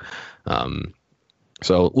Manning.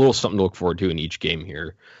 So a little something to look forward to in each game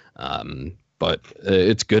here. But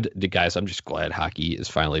it's good, guys. I'm just glad hockey is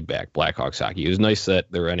finally back. Blackhawks hockey. It was nice that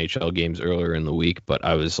there were NHL games earlier in the week, but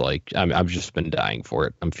I was like, I've just been dying for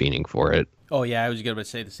it. I'm fiending for it. Oh yeah, I was going to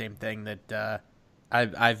say the same thing. That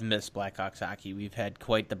I've missed Blackhawks hockey. We've had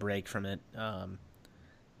quite the break from it.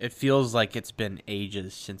 It feels like it's been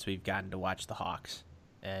ages since we've gotten to watch the Hawks,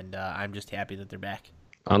 and I'm just happy that they're back.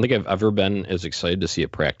 I don't think I've ever been as excited to see a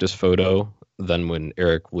practice photo than when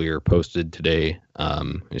Eric Weir posted today.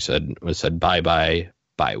 He said bye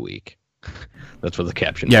week. That's what the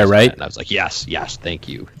caption was. Yeah, right. And I was like, yes, thank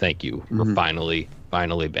you. Mm-hmm. We're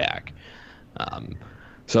finally back.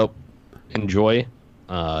 So enjoy.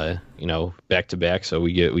 Back to back. So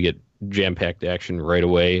we get jam-packed action right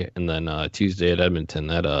away, and then Tuesday at Edmonton.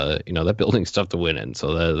 That building's tough to win in.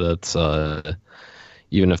 So that's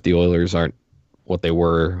even if the Oilers aren't what they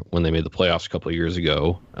were when they made the playoffs a couple of years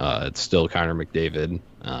ago, it's still Connor McDavid.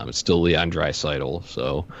 It's still Leon Draisaitl.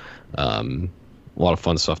 So a lot of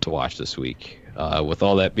fun stuff to watch this week. With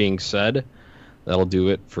all that being said, that'll do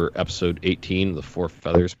it for episode 18 of the Four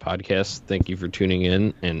Feathers podcast. Thank you for tuning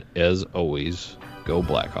in, and as always, go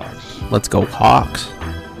Blackhawks. Let's go Hawks.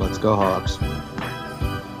 Let's go Hawks.